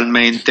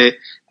coralmente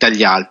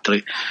dagli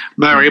altri.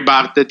 Murray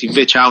Bartlett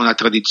invece ha una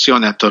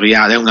tradizione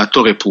attoriale, è un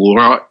attore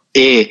puro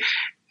e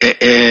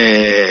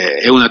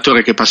è un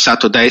attore che è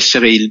passato da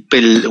essere il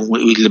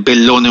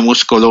bellone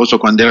muscoloso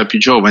quando era più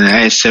giovane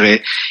a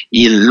essere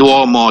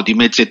l'uomo di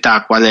mezza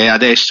età qual è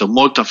adesso,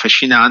 molto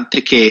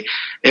affascinante, che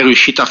è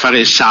riuscito a fare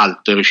il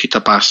salto, è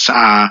riuscito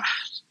a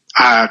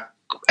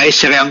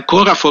essere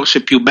ancora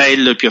forse più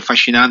bello e più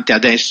affascinante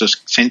adesso,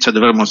 senza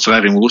dover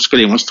mostrare i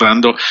muscoli,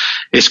 mostrando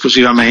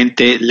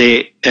esclusivamente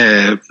le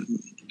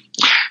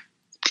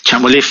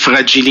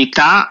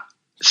fragilità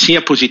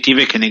sia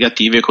positive che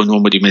negative con un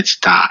uomo di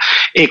mezz'età.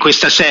 E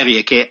questa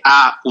serie, che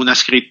ha una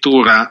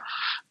scrittura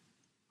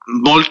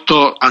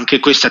molto, anche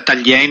questa,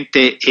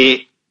 tagliente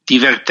e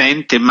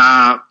divertente,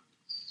 ma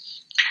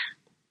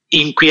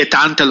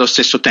inquietante allo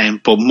stesso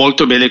tempo,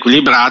 molto ben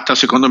equilibrata,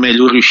 secondo me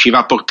lui riusciva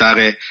a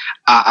portare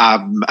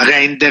a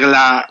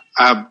renderla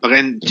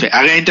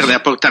e a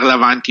portarla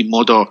avanti in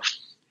modo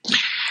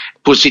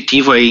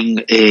positivo e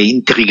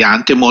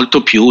intrigante,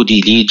 molto più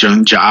di Lee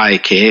Jung-jae,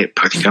 che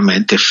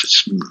praticamente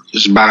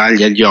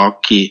sbaraglia gli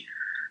occhi,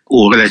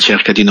 urla e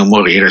cerca di non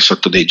morire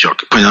sotto dei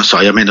giochi. Poi non so,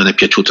 a me non è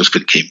piaciuto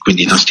Squid Game,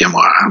 quindi non stiamo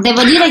a...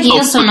 Devo dire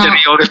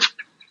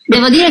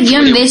che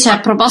io invece, a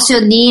proposito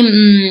di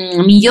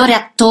migliori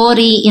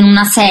attori in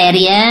una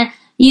serie,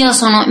 io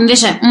sono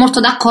invece molto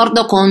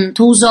d'accordo con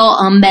Thuso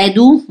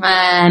Mbedu,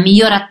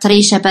 miglior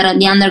attrice per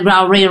The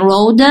Underground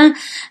Railroad,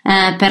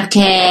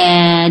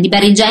 perché di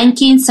Barry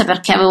Jenkins,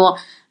 perché avevo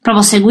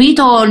proprio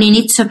seguito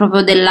l'inizio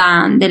proprio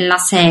della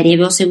serie,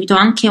 avevo seguito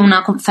anche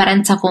una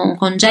conferenza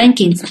con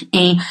Jenkins,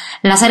 e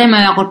la serie mi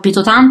aveva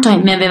colpito tanto e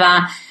mi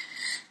aveva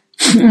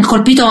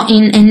colpito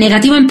in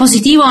negativo e in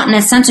positivo,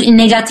 nel senso in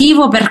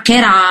negativo perché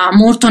era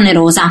molto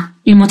onerosa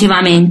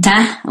emotivamente,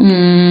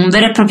 un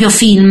vero e proprio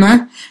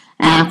film,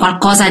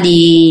 qualcosa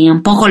di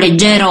un poco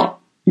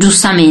leggero,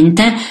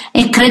 giustamente,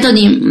 e credo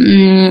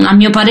a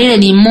mio parere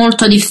di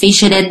molto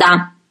difficile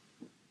da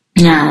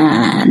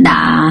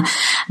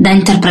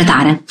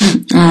interpretare,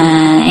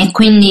 e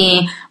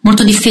quindi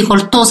molto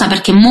difficoltosa,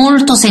 perché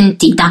molto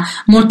sentita,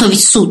 molto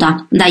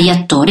vissuta dagli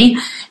attori,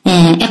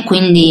 e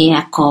quindi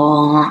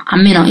ecco,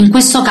 almeno in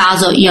questo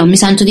caso io mi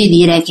sento di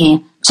dire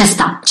che ci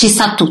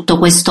sta tutto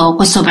questo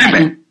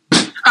premio.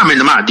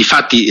 Ma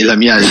difatti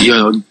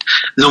io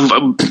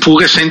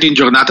pur essendo in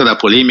giornata da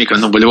polemica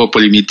non volevo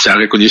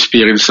polemizzare con gli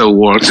Spirits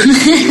Awards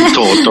in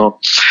toto,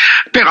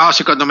 però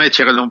secondo me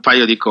c'erano un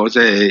paio di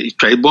cose,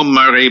 cioè il buon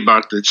Murray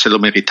Bartlett se lo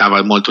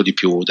meritava molto di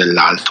più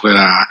dell'altro,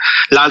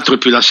 l'altro è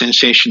più la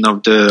sensation of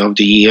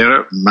the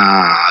year,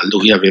 ma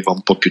lui aveva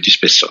un po' più di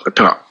spessore,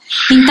 però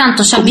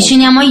intanto ci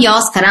avviciniamo agli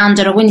Oscar,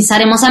 Angelo, quindi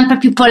saremo sempre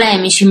più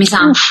polemici, mi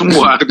sa.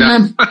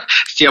 Guarda,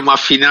 stiamo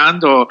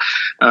affinando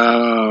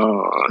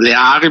le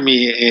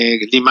armi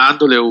e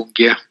limando le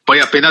unghie. Poi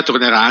appena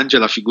tornerà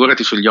Angela,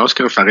 figurati, sugli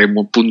Oscar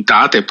faremo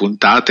puntate e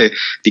puntate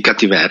di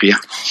cattiveria.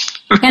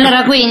 E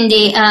allora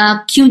quindi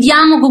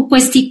chiudiamo con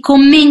questi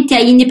commenti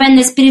agli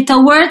Independent Spirit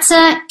Awards,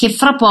 che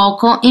fra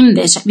poco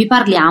invece vi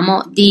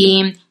parliamo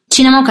di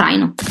cinema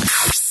ucraino.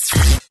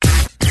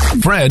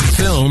 Fred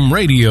Film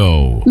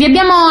Radio. Vi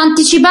abbiamo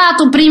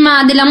anticipato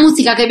prima della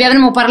musica che vi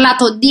avremmo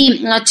parlato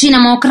di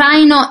cinema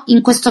ucraino,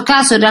 in questo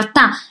caso in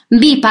realtà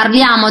vi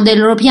parliamo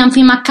dell'European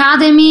Film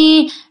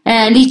Academy,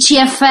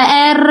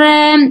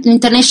 l'ICFR,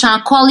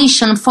 l'International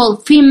Coalition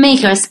for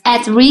Filmmakers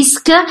at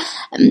Risk,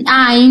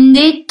 ha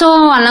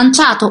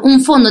lanciato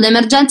un fondo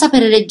d'emergenza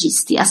per i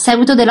registi a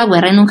seguito della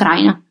guerra in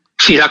Ucraina.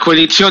 Sì, la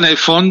coalizione e il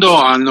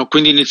fondo hanno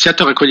quindi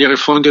iniziato a raccogliere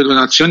fondi e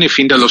donazioni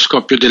fin dallo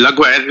scoppio della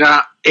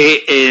guerra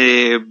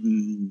e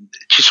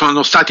ci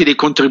sono stati dei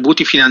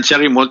contributi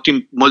finanziari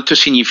molto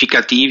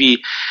significativi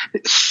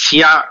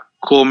sia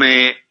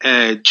come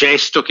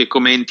gesto che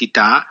come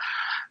entità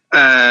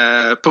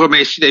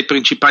promessi dai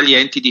principali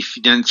enti di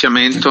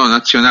finanziamento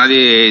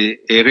nazionali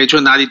e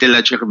regionali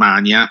della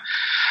Germania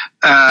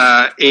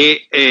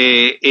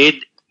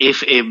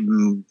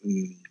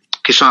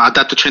che ha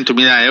dato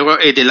 100.000 euro,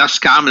 e della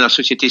SCAM, la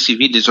Société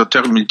Civile des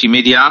Auteurs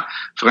Multimédia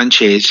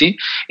francesi,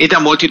 e da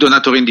molti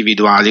donatori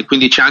individuali.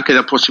 Quindi c'è anche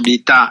la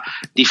possibilità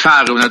di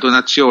fare una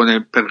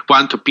donazione, per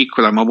quanto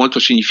piccola ma molto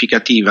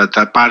significativa,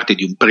 da parte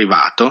di un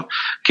privato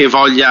che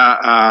voglia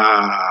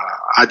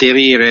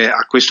aderire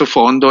a questo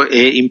fondo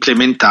e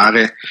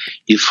implementare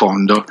il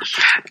fondo.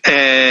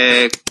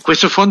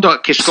 Questo fondo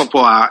che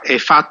scopo ha? È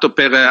fatto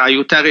per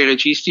aiutare i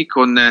registi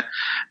con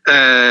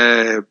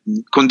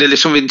delle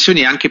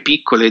sovvenzioni anche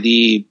piccole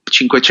di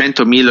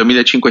 500, 1000,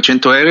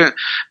 1500 euro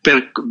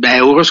per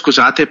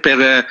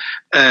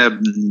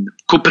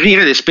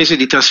coprire le spese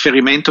di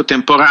trasferimento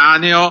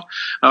temporaneo,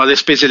 le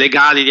spese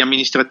legali,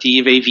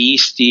 amministrative, i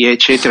visti,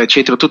 eccetera,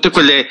 eccetera, tutte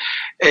quelle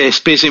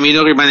spese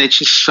minori ma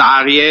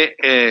necessarie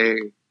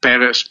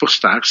per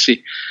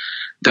spostarsi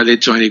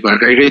dalle zone di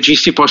guerra. I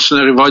registi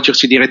possono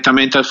rivolgersi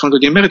direttamente al fondo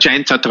di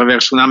emergenza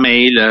attraverso una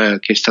mail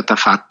che è stata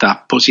fatta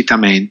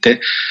appositamente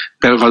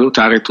per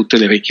valutare tutte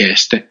le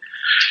richieste.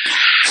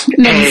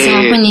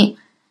 Benissimo, quindi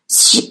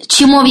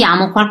ci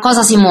muoviamo,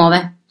 qualcosa si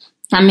muove,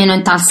 almeno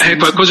in tal senso.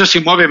 Qualcosa si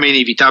muove, ma è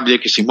inevitabile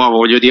che si muova,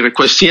 voglio dire,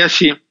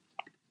 qualsiasi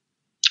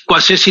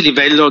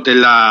livello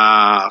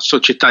della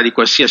società, di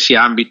qualsiasi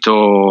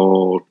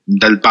ambito,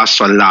 dal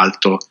basso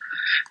all'alto,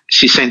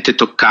 si sente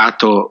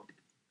toccato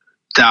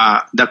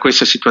da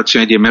questa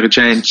situazione di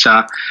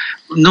emergenza,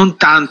 non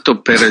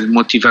tanto per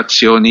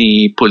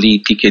motivazioni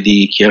politiche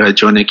di chi ha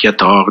ragione e chi ha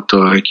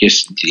torto e chi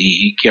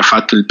ha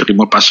fatto il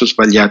primo passo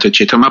sbagliato,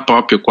 eccetera, ma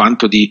proprio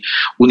quanto di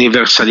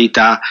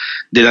universalità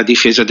della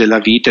difesa della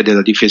vita e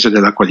della difesa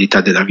della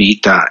qualità della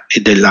vita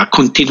e della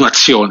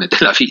continuazione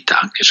della vita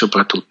anche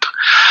soprattutto.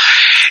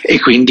 E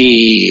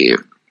quindi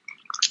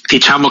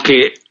diciamo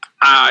che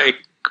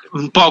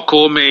un po'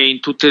 come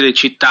in tutte le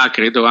città,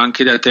 credo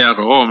anche da te a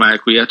Roma e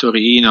qui a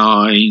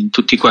Torino, in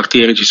tutti i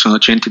quartieri ci sono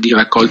centri di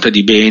raccolta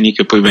di beni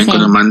che poi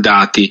vengono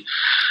mandati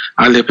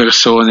alle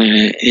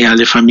persone e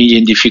alle famiglie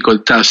in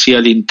difficoltà, sia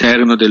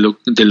all'interno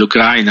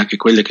dell'Ucraina che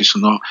quelle che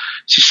sono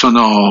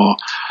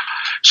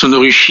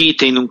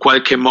riuscite in un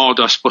qualche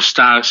modo a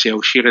spostarsi, a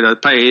uscire dal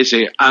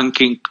paese.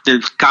 Anche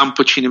nel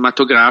campo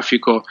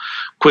cinematografico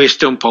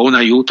questo è un po' un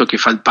aiuto che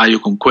fa il paio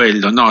con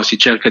quello, no? Si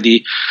cerca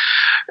di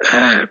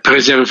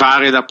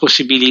preservare la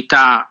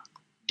possibilità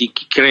di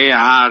chi crea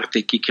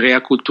arte, chi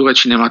crea cultura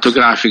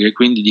cinematografica e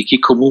quindi di chi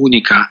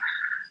comunica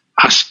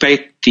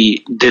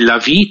aspetti della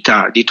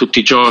vita di tutti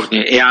i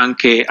giorni e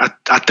anche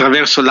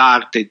attraverso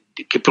l'arte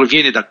che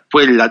proviene da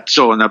quella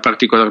zona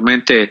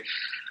particolarmente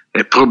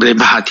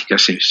problematica,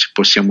 se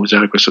possiamo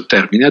usare questo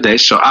termine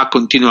adesso, a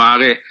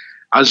continuare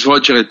a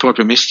svolgere il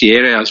proprio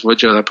mestiere, a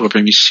svolgere la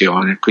propria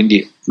missione.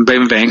 Quindi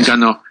ben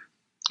vengano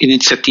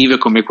iniziative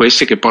come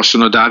queste che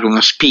possono dare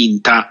una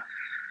spinta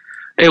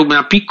e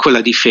una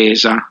piccola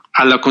difesa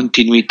alla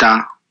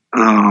continuità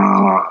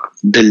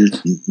della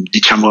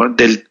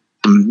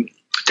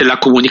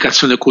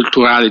comunicazione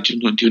culturale di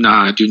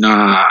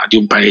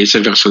un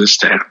paese verso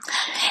l'esterno.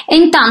 E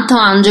intanto,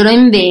 Angelo,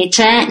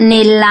 invece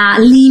nella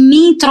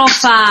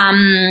limitrofa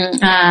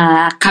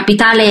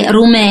capitale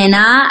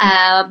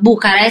rumena,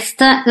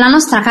 Bucarest, la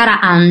nostra cara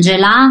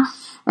Angela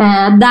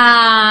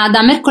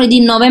da mercoledì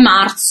 9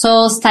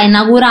 marzo sta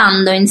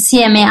inaugurando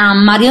insieme a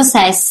Mario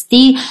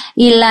Sesti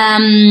il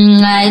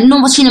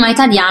nuovo cinema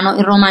italiano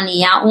in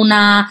Romania,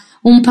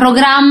 un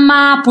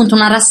programma, appunto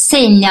una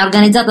rassegna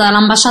organizzata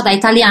dall'ambasciata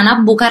italiana a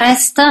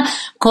Bucarest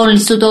con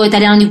l'Istituto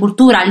Italiano di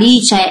Cultura,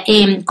 l'ICE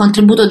e il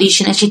contributo di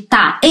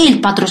Cinecittà e il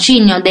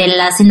patrocinio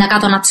del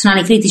Sindacato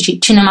Nazionale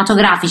Critici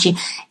Cinematografici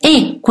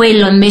e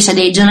quello invece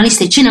dei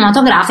giornalisti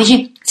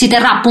cinematografici. Si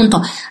terrà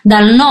appunto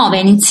dal 9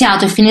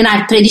 iniziato e finirà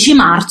il 13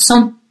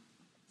 marzo.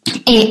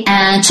 E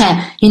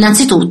c'è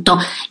innanzitutto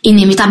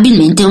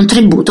inevitabilmente un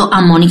tributo a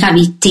Monica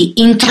Vitti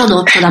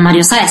introdotto da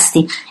Mario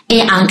Sesti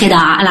e anche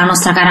dalla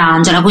nostra cara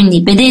Angela,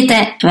 quindi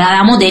vedete,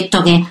 avevamo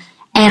detto che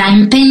era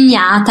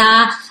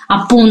impegnata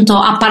appunto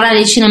a parlare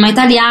di cinema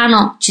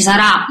italiano. Ci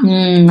sarà,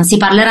 si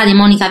parlerà di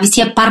Monica Vitti,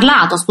 si è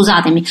parlato,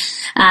 scusatemi,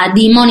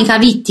 di Monica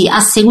Vitti a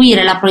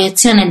seguire la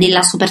proiezione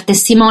della Super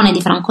Testimone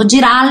di Franco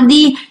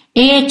Giraldi,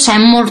 e c'è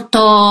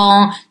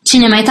molto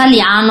cinema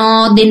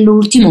italiano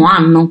dell'ultimo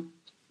anno.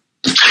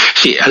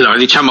 Sì, allora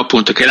diciamo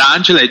appunto che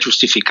l'Angela è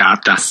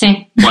giustificata.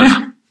 Sì.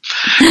 Voilà.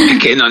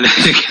 che non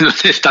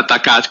è stata a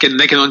casa, che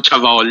non è che non c'ha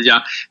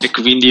voglia e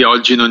quindi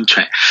oggi non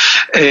c'è.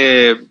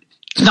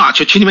 No,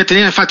 c'è cinema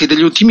italiano infatti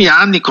degli ultimi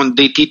anni con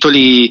dei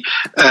titoli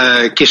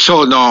che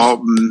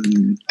sono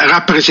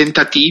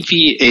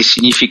rappresentativi e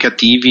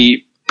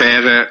significativi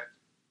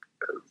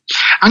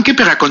anche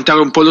per raccontare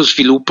un po' lo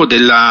sviluppo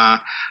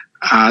della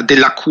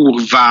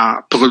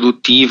curva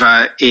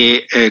produttiva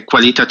e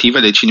qualitativa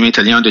del cinema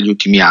italiano degli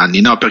ultimi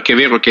anni, no? Perché è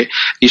vero che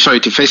di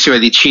solito i festival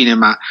di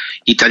cinema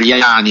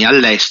italiani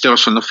all'estero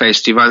sono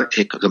festival,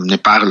 e ne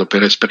parlo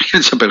per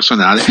esperienza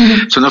personale,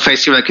 sono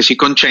festival che si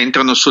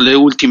concentrano sulle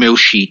ultime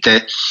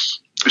uscite,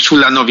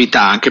 sulla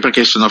novità, anche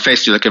perché sono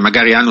festival che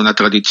magari hanno una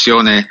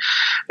tradizione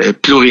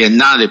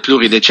pluriennale,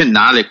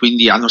 pluridecennale,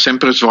 quindi hanno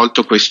sempre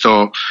svolto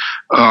questa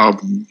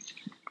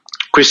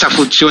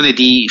funzione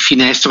di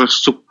finestra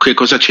su che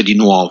cosa c'è di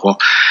nuovo.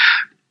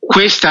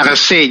 Questa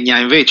rassegna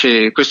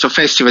invece, questo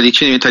festival di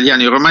cinema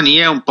italiano in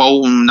Romania è un po'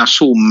 una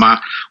summa,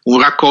 un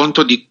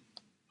racconto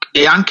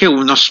e anche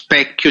uno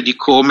specchio di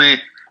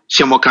come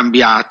siamo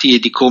cambiati e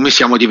di come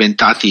siamo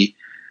diventati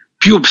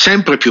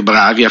sempre più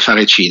bravi a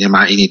fare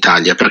cinema in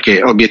Italia,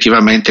 perché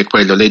obiettivamente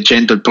quello,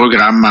 leggendo il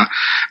programma,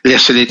 la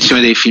selezione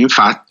dei film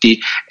fatti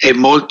è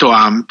molto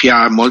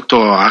ampia,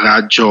 molto a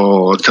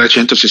raggio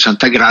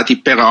 360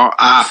 gradi, però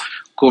ha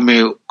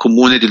come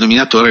comune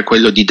denominatore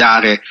quello di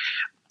dare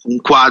un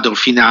quadro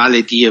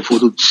finale di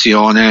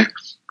evoluzione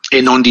e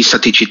non di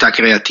staticità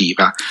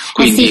creativa.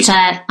 Quindi, sì,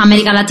 c'è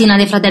America Latina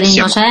dei fratelli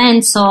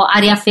Innocenzo,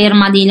 Aria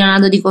Ferma di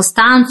Leonardo Di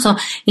Costanzo,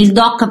 il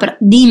doc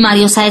di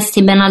Mario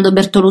Sesti, Bernardo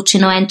Bertolucci,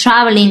 No End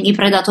Traveling, I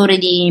Predatori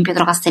di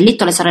Pietro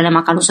Castellitto, Le sorelle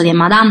Macaluso di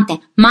Emma Dante,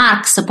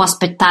 Marx può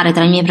aspettare,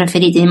 tra i miei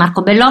preferiti, di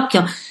Marco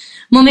Bellocchio,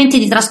 Momenti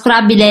di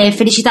trascurabile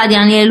felicità di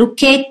Daniele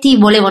Lucchetti,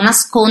 Volevo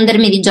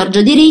nascondermi di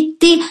Giorgio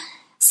Diritti.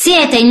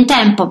 Siete in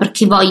tempo per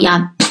chi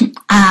voglia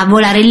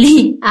volare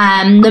lì.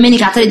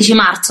 Domenica 13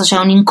 marzo c'è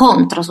un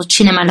incontro su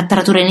cinema e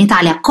letteratura in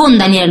Italia con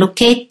Daniele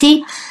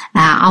Lucchetti,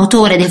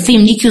 autore del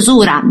film di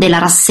chiusura della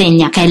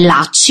rassegna che è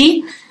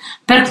Lacci,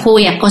 per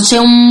cui ecco c'è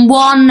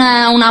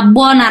una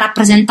buona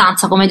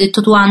rappresentanza, come hai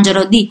detto tu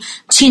Angelo, di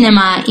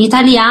cinema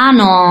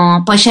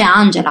italiano. Poi c'è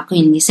Angela,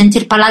 quindi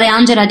sentir parlare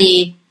Angela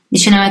di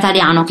cinema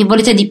italiano, che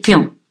volete di più?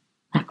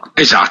 Ecco.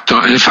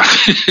 Esatto,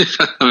 infatti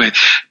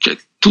cioè,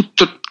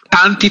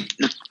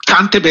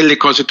 tante belle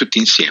cose tutte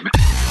insieme.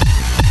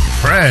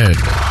 Fred.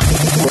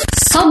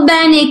 So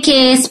bene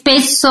che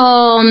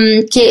spesso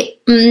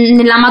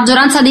nella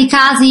maggioranza dei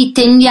casi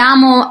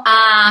tendiamo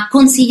a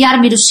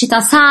consigliarvi l'uscita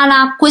a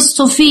sala.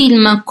 Questo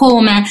film,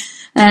 come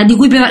di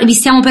cui vi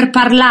stiamo per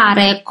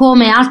parlare,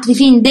 come altri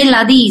film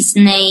della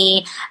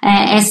Disney,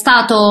 è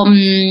stato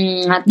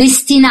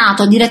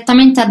destinato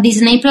direttamente a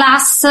Disney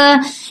Plus.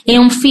 È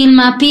un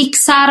film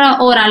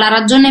Pixar. Ora, la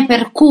ragione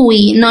per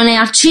cui non è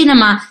al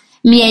cinema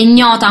mi è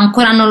ignota,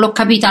 ancora non l'ho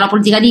capita la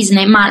politica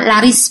Disney, ma la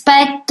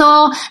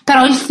rispetto,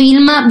 però il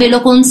film ve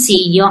lo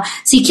consiglio.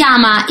 Si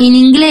chiama in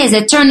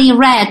inglese Turning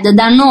Red,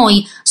 da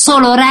noi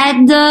solo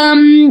Red,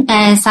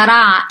 è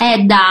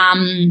da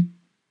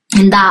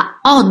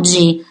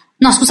oggi,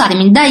 no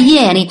scusatemi, da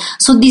ieri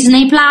su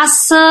Disney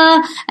Plus,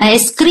 è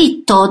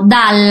scritto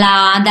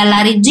dalla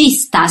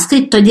regista,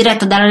 scritto e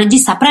diretto dalla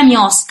regista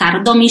premio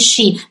Oscar Domi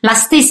Shi, la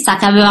stessa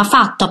che aveva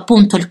fatto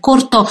appunto il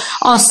corto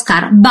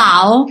Oscar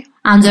Bao.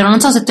 Angelo, non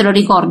so se te lo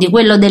ricordi,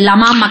 quello della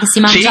mamma che si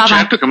mangiava. Sì,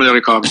 certo che me lo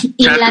ricordo.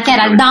 Che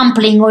era il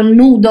dumpling o il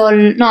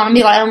noodle, no, non mi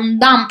ricordo, era un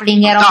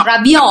dumpling, era un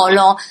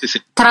raviolo, sì.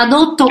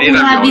 Tradotto un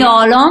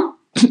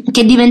raviolo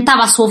che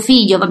diventava suo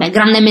figlio. Vabbè,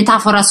 grande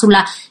metafora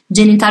sulla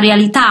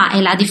genitorialità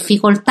e la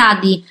difficoltà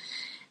di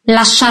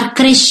lasciar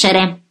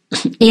crescere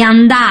e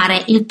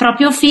andare il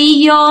proprio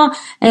figlio.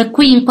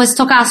 Qui in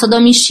questo caso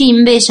Domi Shi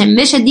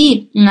invece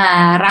di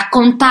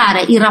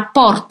raccontare il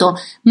rapporto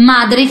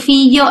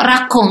madre-figlio,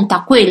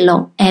 racconta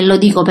quello, e lo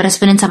dico per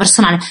esperienza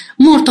personale,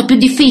 molto più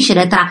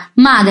difficile tra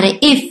madre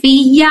e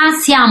figlia.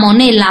 Siamo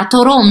nella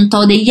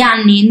Toronto degli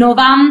anni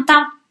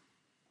 90,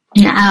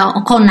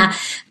 con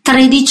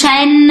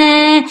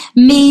tredicenne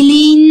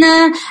Meilin,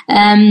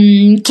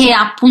 che ha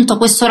appunto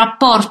questo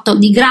rapporto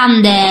di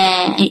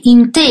grande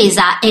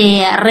intesa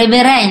e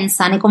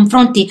reverenza nei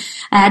confronti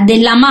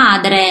della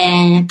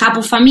madre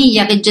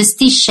capofamiglia che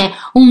gestisce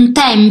un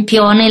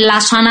tempio nella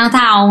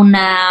Chinatown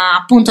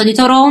appunto di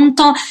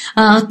Toronto,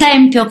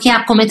 tempio che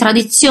ha come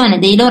tradizione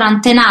dei loro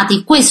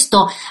antenati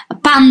questo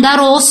panda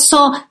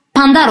rosso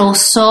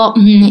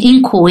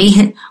in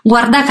cui,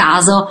 guarda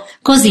caso,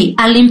 così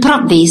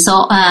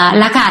all'improvviso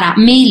la cara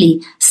Meili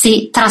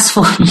si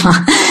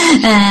trasforma.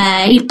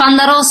 Il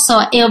panda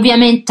rosso è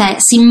ovviamente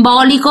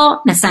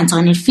simbolico, nel senso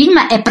che nel film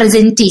è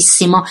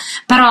presentissimo,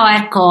 però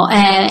ecco,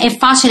 è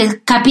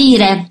facile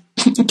capire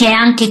che è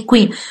anche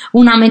qui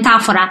una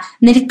metafora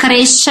nel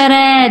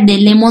crescere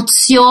delle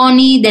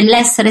emozioni,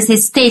 dell'essere se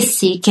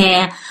stessi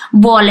che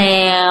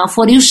vuole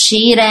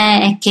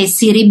fuoriuscire e che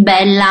si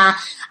ribella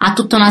a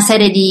tutta una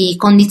serie di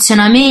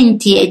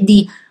condizionamenti e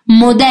di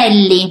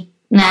modelli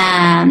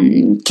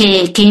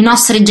che i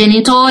nostri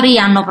genitori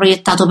hanno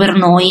proiettato per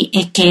noi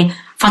e che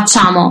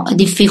facciamo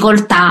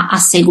difficoltà a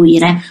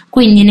seguire.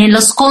 Quindi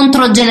nello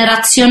scontro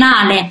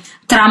generazionale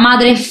tra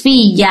madre e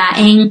figlia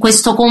e in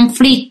questo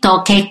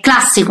conflitto che è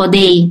classico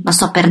lo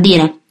sto per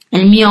dire,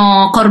 il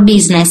mio core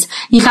business,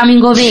 il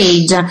coming of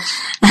age,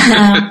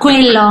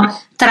 quello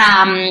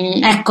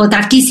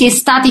tra chi si è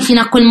stati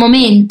fino a quel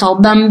momento,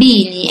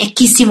 bambini, e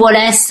chi si vuole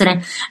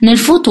essere nel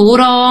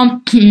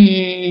futuro,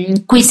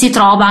 qui si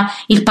trova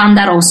il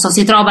panda rosso,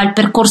 si trova il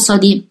percorso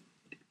di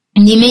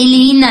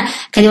Meilin,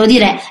 che devo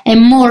dire è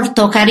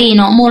molto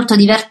carino, molto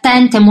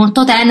divertente,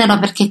 molto tenero,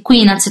 perché qui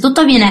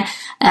innanzitutto viene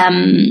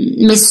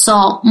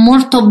messo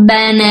molto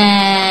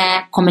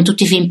bene, come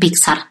tutti i film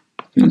Pixar.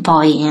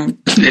 Poi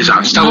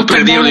esatto, stavo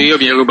per dirlo io,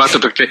 mi hai rubato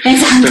perché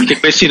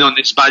questi non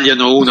ne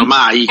sbagliano uno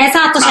mai.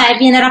 Esatto, cioè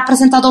viene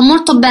rappresentato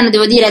molto bene,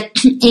 devo dire,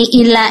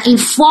 il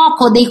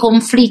fuoco dei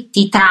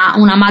conflitti tra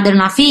una madre e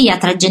una figlia,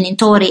 tra i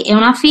genitori e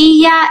una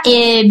figlia,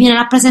 e viene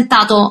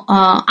rappresentato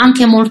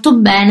anche molto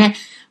bene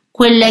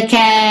quella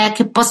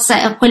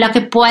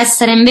che può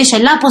essere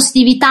invece la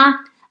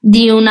positività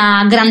di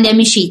una grande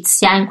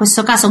amicizia, in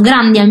questo caso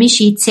grandi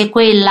amicizie,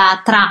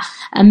 quella tra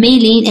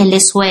Meilin e le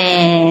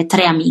sue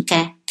 3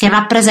 amiche, che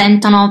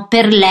rappresentano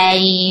per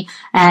lei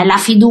la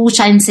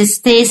fiducia in se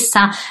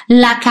stessa,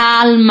 la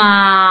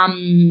calma,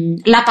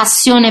 la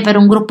passione per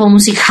un gruppo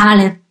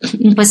musicale,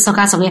 in questo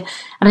caso che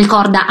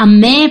ricorda a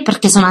me,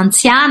 perché sono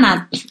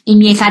anziana, i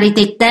miei cari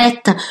Take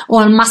That o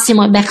al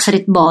massimo i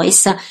Backstreet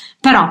Boys,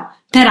 però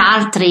per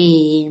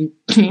altri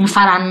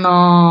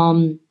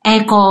faranno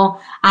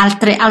eco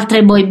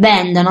altre boy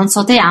band, non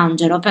so te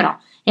Angelo, però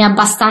è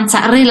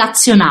abbastanza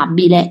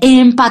relazionabile e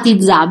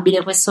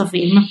empatizzabile questo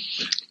film.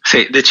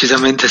 Sì,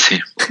 decisamente sì.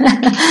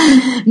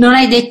 Non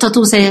hai detto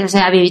tu se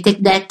avevi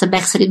Take That,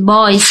 Backstreet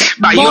Boys?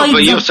 Ma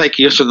io sai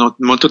che io sono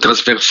molto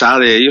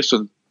trasversale, io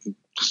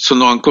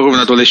sono ancora un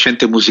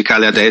adolescente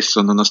musicale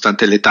adesso,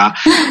 nonostante l'età,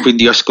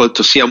 quindi io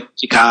ascolto sia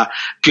musica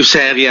più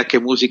seria che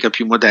musica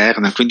più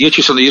moderna, quindi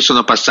io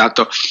sono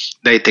passato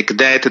dai Take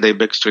That, dai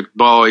Backstreet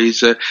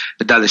Boys,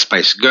 dalle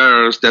Spice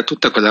Girls, da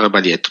tutta quella roba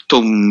lì,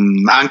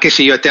 anche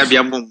se io e te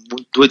abbiamo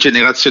 2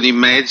 generazioni in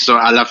mezzo,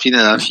 alla fine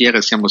della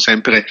fiera siamo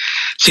sempre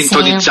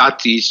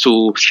sintonizzati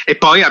su, e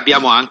poi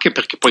abbiamo anche,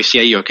 perché poi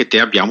sia io che te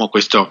abbiamo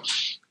questo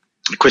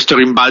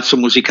rimbalzo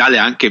musicale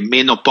anche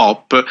meno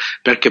pop,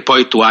 perché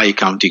poi tu hai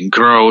Counting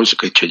Crows,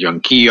 che ce li ho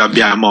anch'io,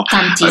 abbiamo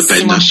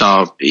non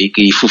so,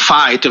 i Foo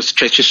Fighters,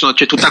 cioè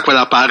c'è tutta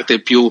quella parte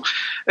più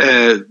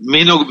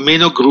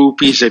meno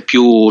groupies e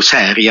più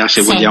seria,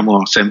 se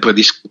vogliamo sempre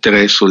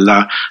discutere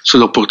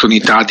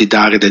sull'opportunità di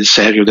dare del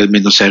serio, del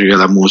meno serio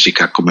alla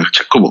musica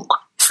commerciale. Comunque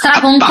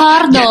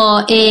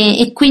straconcordo,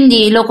 e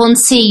quindi lo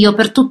consiglio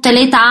per tutte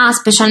le età,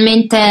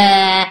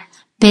 specialmente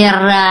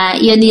per,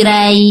 io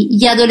direi,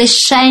 gli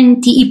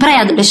adolescenti, i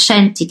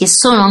preadolescenti che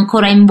sono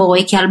ancora in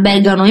voi, che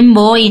albergano in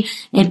voi,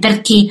 e per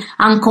chi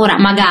ancora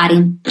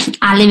magari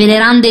alle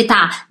venerande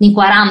età di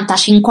 40,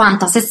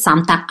 50,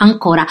 60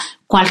 ancora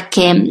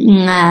qualche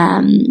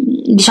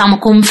diciamo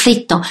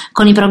conflitto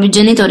con i propri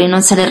genitori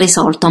non se l'è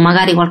risolto,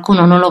 magari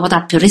qualcuno non lo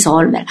potrà più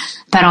risolvere,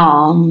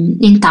 però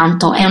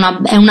intanto è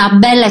una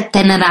bella e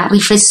tenera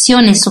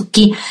riflessione su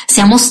chi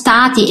siamo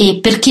stati, e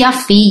per chi ha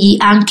figli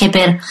anche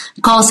per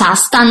cosa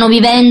stanno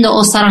vivendo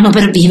o staranno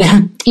per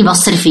vivere i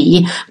vostri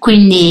figli,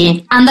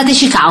 quindi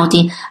andateci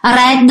cauti.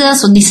 Red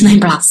su Disney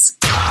Plus.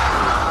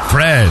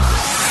 Fred.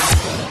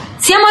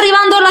 Stiamo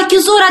arrivando alla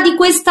chiusura di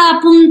questa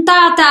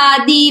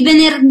puntata di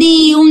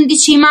venerdì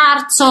 11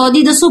 marzo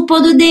di The Soup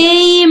of the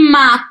Day,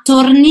 ma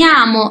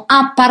torniamo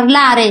a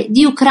parlare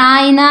di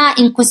Ucraina.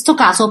 In questo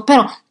caso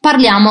però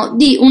parliamo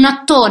di un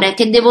attore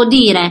che, devo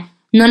dire,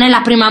 non è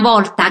la prima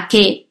volta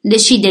che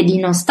decide di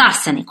non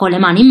starsene con le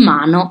mani in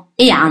mano,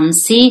 e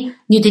anzi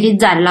di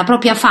utilizzare la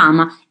propria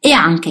fama e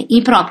anche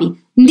i propri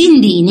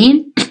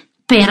dindini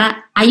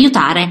per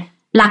aiutare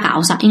la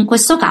causa. In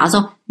questo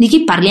caso di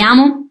chi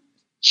parliamo?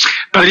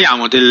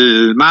 Parliamo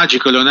del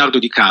magico Leonardo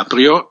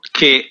DiCaprio,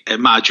 che è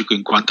magico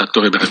in quanto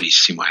attore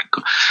bravissimo,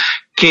 ecco,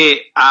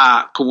 che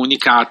ha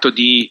comunicato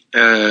di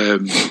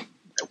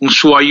un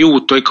suo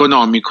aiuto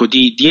economico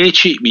di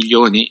 10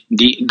 milioni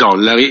di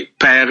dollari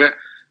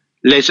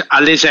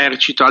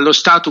all'esercito, allo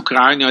Stato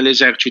ucraino e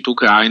all'esercito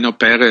ucraino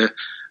per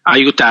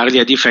aiutarli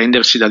a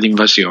difendersi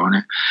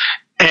dall'invasione.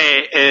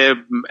 È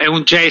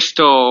un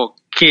gesto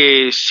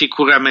che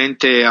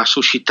sicuramente ha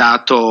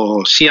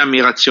suscitato sia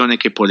ammirazione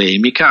che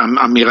polemica.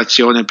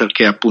 Ammirazione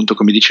perché, appunto,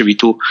 come dicevi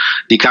tu,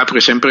 DiCaprio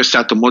è sempre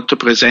stato molto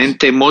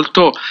presente e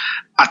molto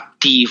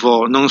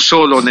attivo, non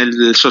solo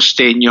nel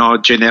sostegno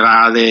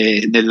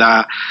generale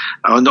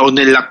o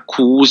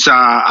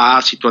nell'accusa a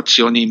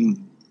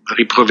situazioni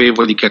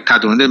riprovevoli che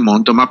accadono nel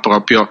mondo, ma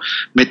proprio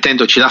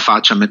mettendoci la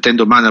faccia,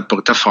 mettendo mano al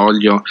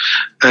portafoglio.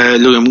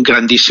 Lui è un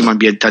grandissimo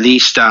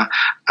ambientalista,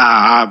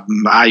 ha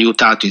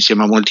aiutato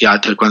insieme a molti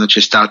altri quando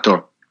c'è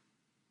stato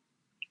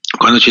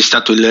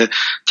il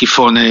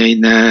tifone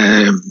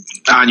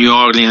a New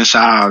Orleans,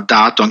 ha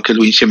dato anche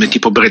lui, insieme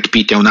tipo Brad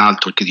Pitt e un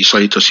altro che di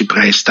solito si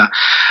presta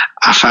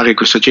a fare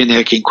questo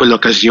genere, che in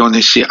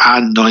quell'occasione si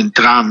sono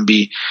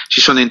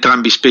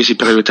entrambi spesi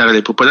per aiutare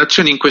le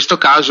popolazioni. In questo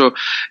caso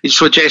il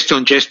suo gesto è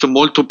un gesto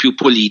molto più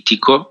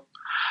politico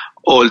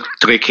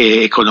oltre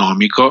che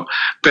economico,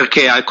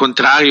 perché al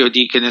contrario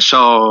di, che ne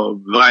so,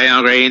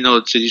 Ryan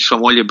Reynolds e di sua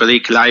moglie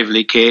Blake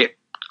Lively, che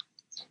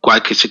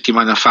qualche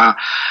settimana fa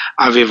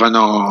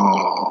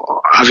avevano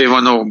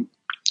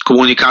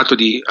comunicato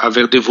di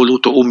aver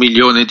devoluto $1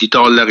 milione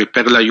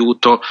per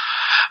l'aiuto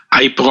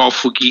ai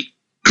profughi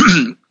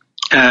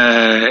e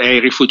ai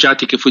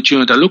rifugiati che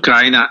fuggivano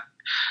dall'Ucraina,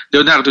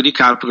 Leonardo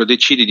DiCaprio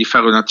decide di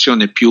fare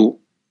un'azione più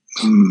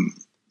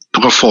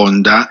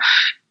profonda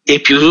e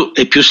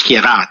più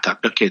schierata,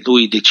 perché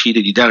lui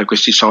decide di dare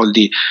questi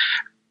soldi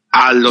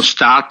allo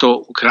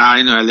Stato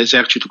ucraino e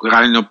all'esercito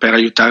ucraino per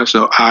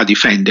aiutarlo a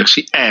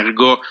difendersi,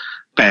 ergo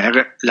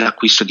per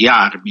l'acquisto di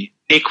armi.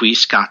 E qui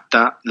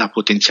scatta la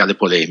potenziale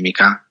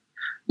polemica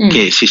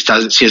che si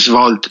è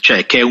svolta,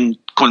 cioè che è un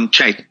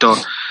concetto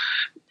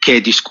che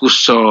è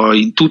discusso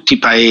in tutti i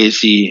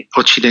paesi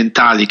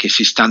occidentali che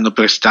si stanno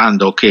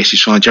prestando o che si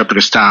sono già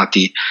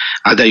prestati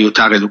ad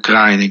aiutare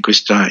l'Ucraina in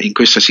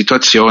questa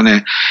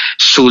situazione,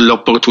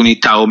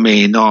 sull'opportunità o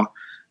meno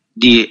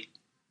di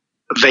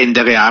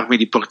vendere armi,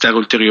 di portare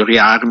ulteriori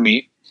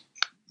armi.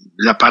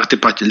 La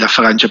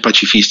Francia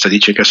pacifista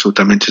dice che è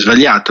assolutamente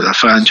sbagliato, la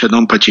Francia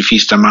non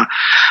pacifista ma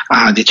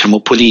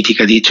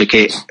politica dice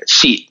che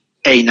sì,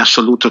 è in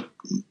assoluto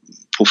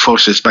o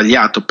forse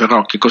sbagliato,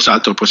 però che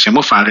cos'altro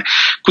possiamo fare?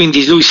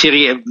 Quindi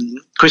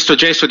questo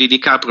gesto di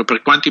DiCaprio,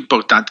 per quanto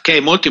importante, che è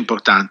molto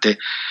importante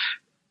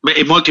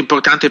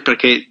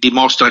perché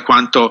dimostra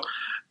quanto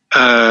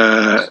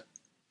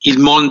il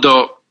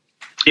mondo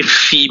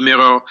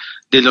effimero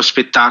dello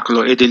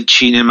spettacolo e del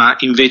cinema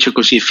invece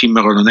così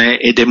effimero non è,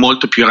 ed è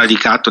molto più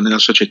radicato nella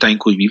società in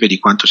cui vive di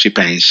quanto si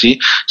pensi.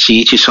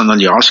 Sì, ci sono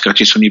gli Oscar,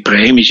 ci sono i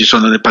premi, ci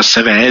sono le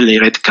passerelle, i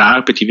red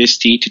carpet, i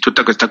vestiti,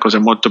 tutta questa cosa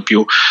molto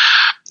più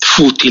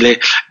futile,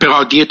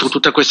 però dietro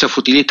tutta questa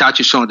futilità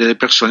ci sono delle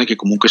persone che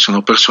comunque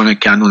sono persone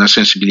che hanno una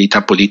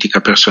sensibilità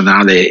politica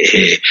personale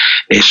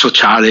e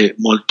sociale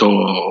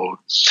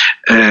molto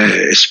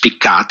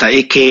spiccata,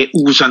 e che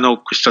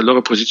usano questa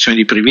loro posizione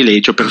di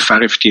privilegio per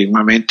fare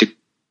effettivamente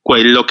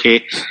quello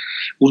che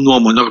un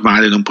uomo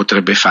normale non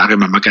potrebbe fare,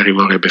 ma magari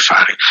vorrebbe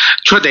fare.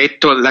 Ciò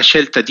detto, la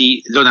scelta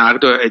di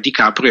Leonardo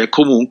DiCaprio è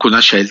comunque una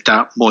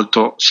scelta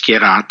molto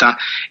schierata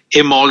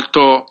e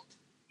molto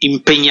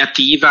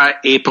impegnativa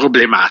e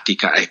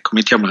problematica, ecco,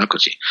 mettiamola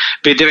così.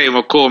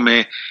 Vedremo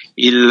come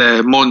il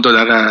mondo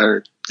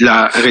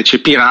la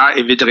recepirà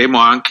e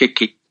vedremo anche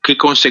che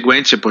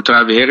conseguenze potrà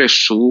avere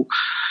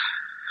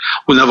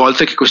una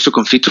volta che questo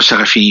conflitto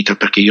sarà finito,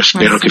 perché io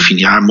spero che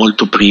finirà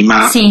molto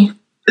prima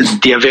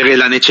di avere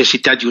la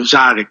necessità di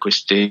usare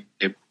questi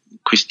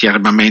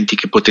armamenti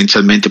che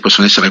potenzialmente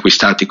possono essere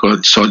acquistati con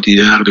i soldi di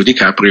Leonardo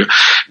DiCaprio.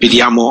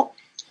 Vediamo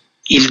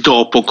il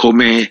dopo,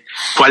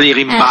 quali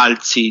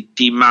rimbalzi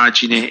di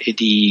immagine e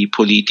di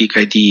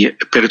politica e di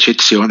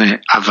percezione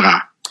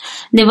avrà.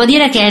 Devo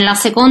dire che è la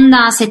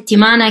seconda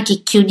settimana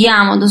che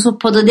chiudiamo The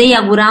Suppo Day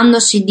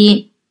augurandoci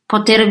di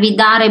potervi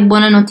dare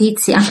buone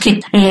notizie anche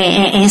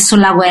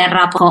sulla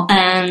guerra.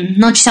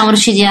 Non ci siamo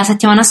riusciti la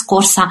settimana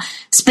scorsa,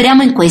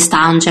 speriamo in questa,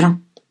 Angelo.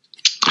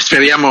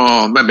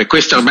 Speriamo,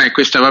 questa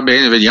va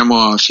bene,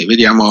 vediamo.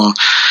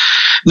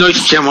 Noi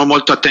siamo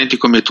molto attenti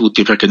come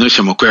tutti, perché noi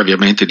siamo qui,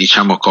 ovviamente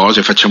diciamo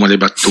cose, facciamo le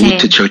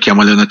battute,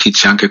 cerchiamo le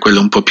notizie anche quelle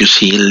un po' più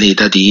silly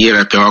da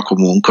dire, però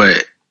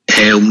comunque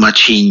è un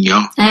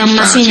macigno. È un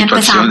macigno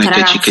pesante,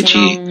 ragazzi,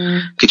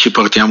 che ci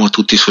portiamo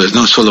tutti su,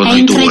 non solo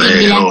noi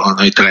due o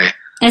noi tre.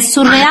 È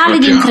surreale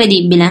di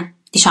incredibile,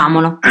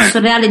 diciamolo, è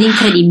surreale di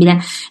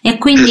incredibile. E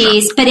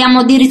quindi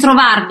speriamo di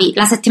ritrovarvi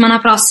la settimana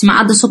prossima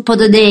a The Suppo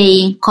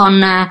Day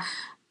con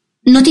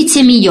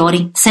notizie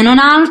migliori. Se non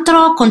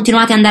altro,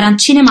 continuate ad andare al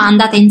cinema,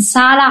 andate in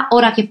sala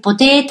ora che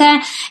potete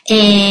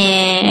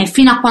e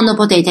fino a quando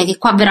potete, che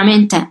qua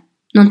veramente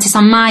non si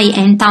sa mai,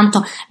 e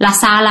intanto la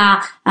sala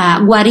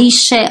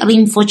guarisce,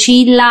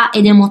 rinfocilla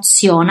ed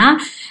emoziona.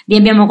 vi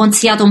abbiamo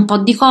consigliato un po'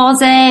 di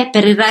cose,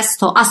 per il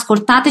resto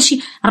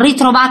ascoltateci,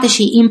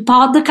 ritrovateci in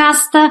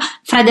podcast.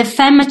 Fred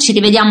FM, ci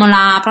rivediamo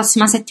la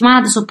prossima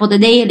settimana su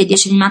Podeday alle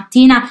 10 di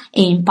mattina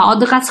e in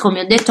podcast,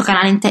 come ho detto,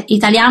 canale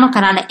italiano,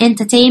 canale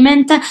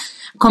Entertainment.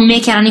 Con me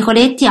Chiara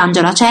Nicoletti,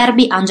 Angela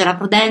Cerbi, Angela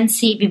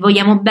Prudenzi, vi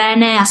vogliamo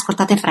bene,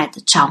 ascoltate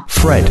Fred, ciao.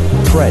 Fred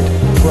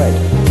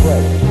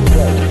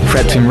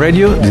Film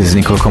Radio, this is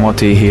Nicole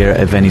Comotti here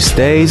at Venice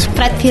Days.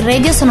 Fred Film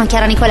Radio, sono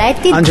Chiara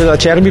Nicoletti. Angela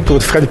Cerbi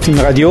pour Fred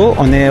Film Radio,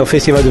 on est au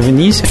Festival de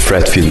Venise.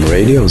 Fred Film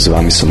Radio, z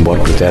wami są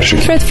Bork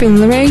Peterczyk. Fred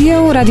Film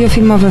Radio, radio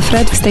filmowe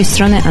Fred, z tej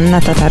strony Anna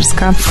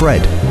Tatarska.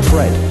 Fred,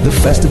 the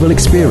festival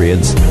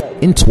experience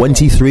in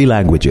 23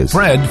 languages.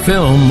 Fred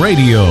Film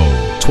Radio.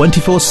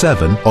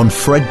 24/7 on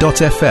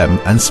Fred.fm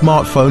and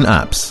smartphone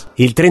apps.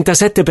 Il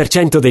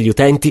 37% degli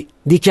utenti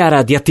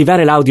dichiara di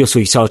attivare l'audio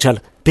sui social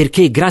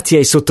perché grazie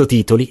ai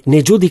sottotitoli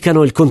ne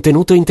giudicano il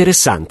contenuto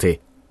interessante.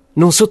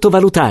 Non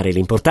sottovalutare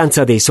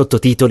l'importanza dei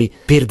sottotitoli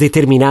per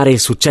determinare il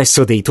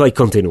successo dei tuoi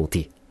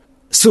contenuti.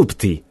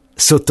 Subti,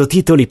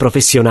 sottotitoli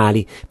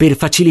professionali per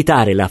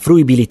facilitare la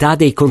fruibilità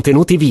dei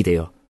contenuti video.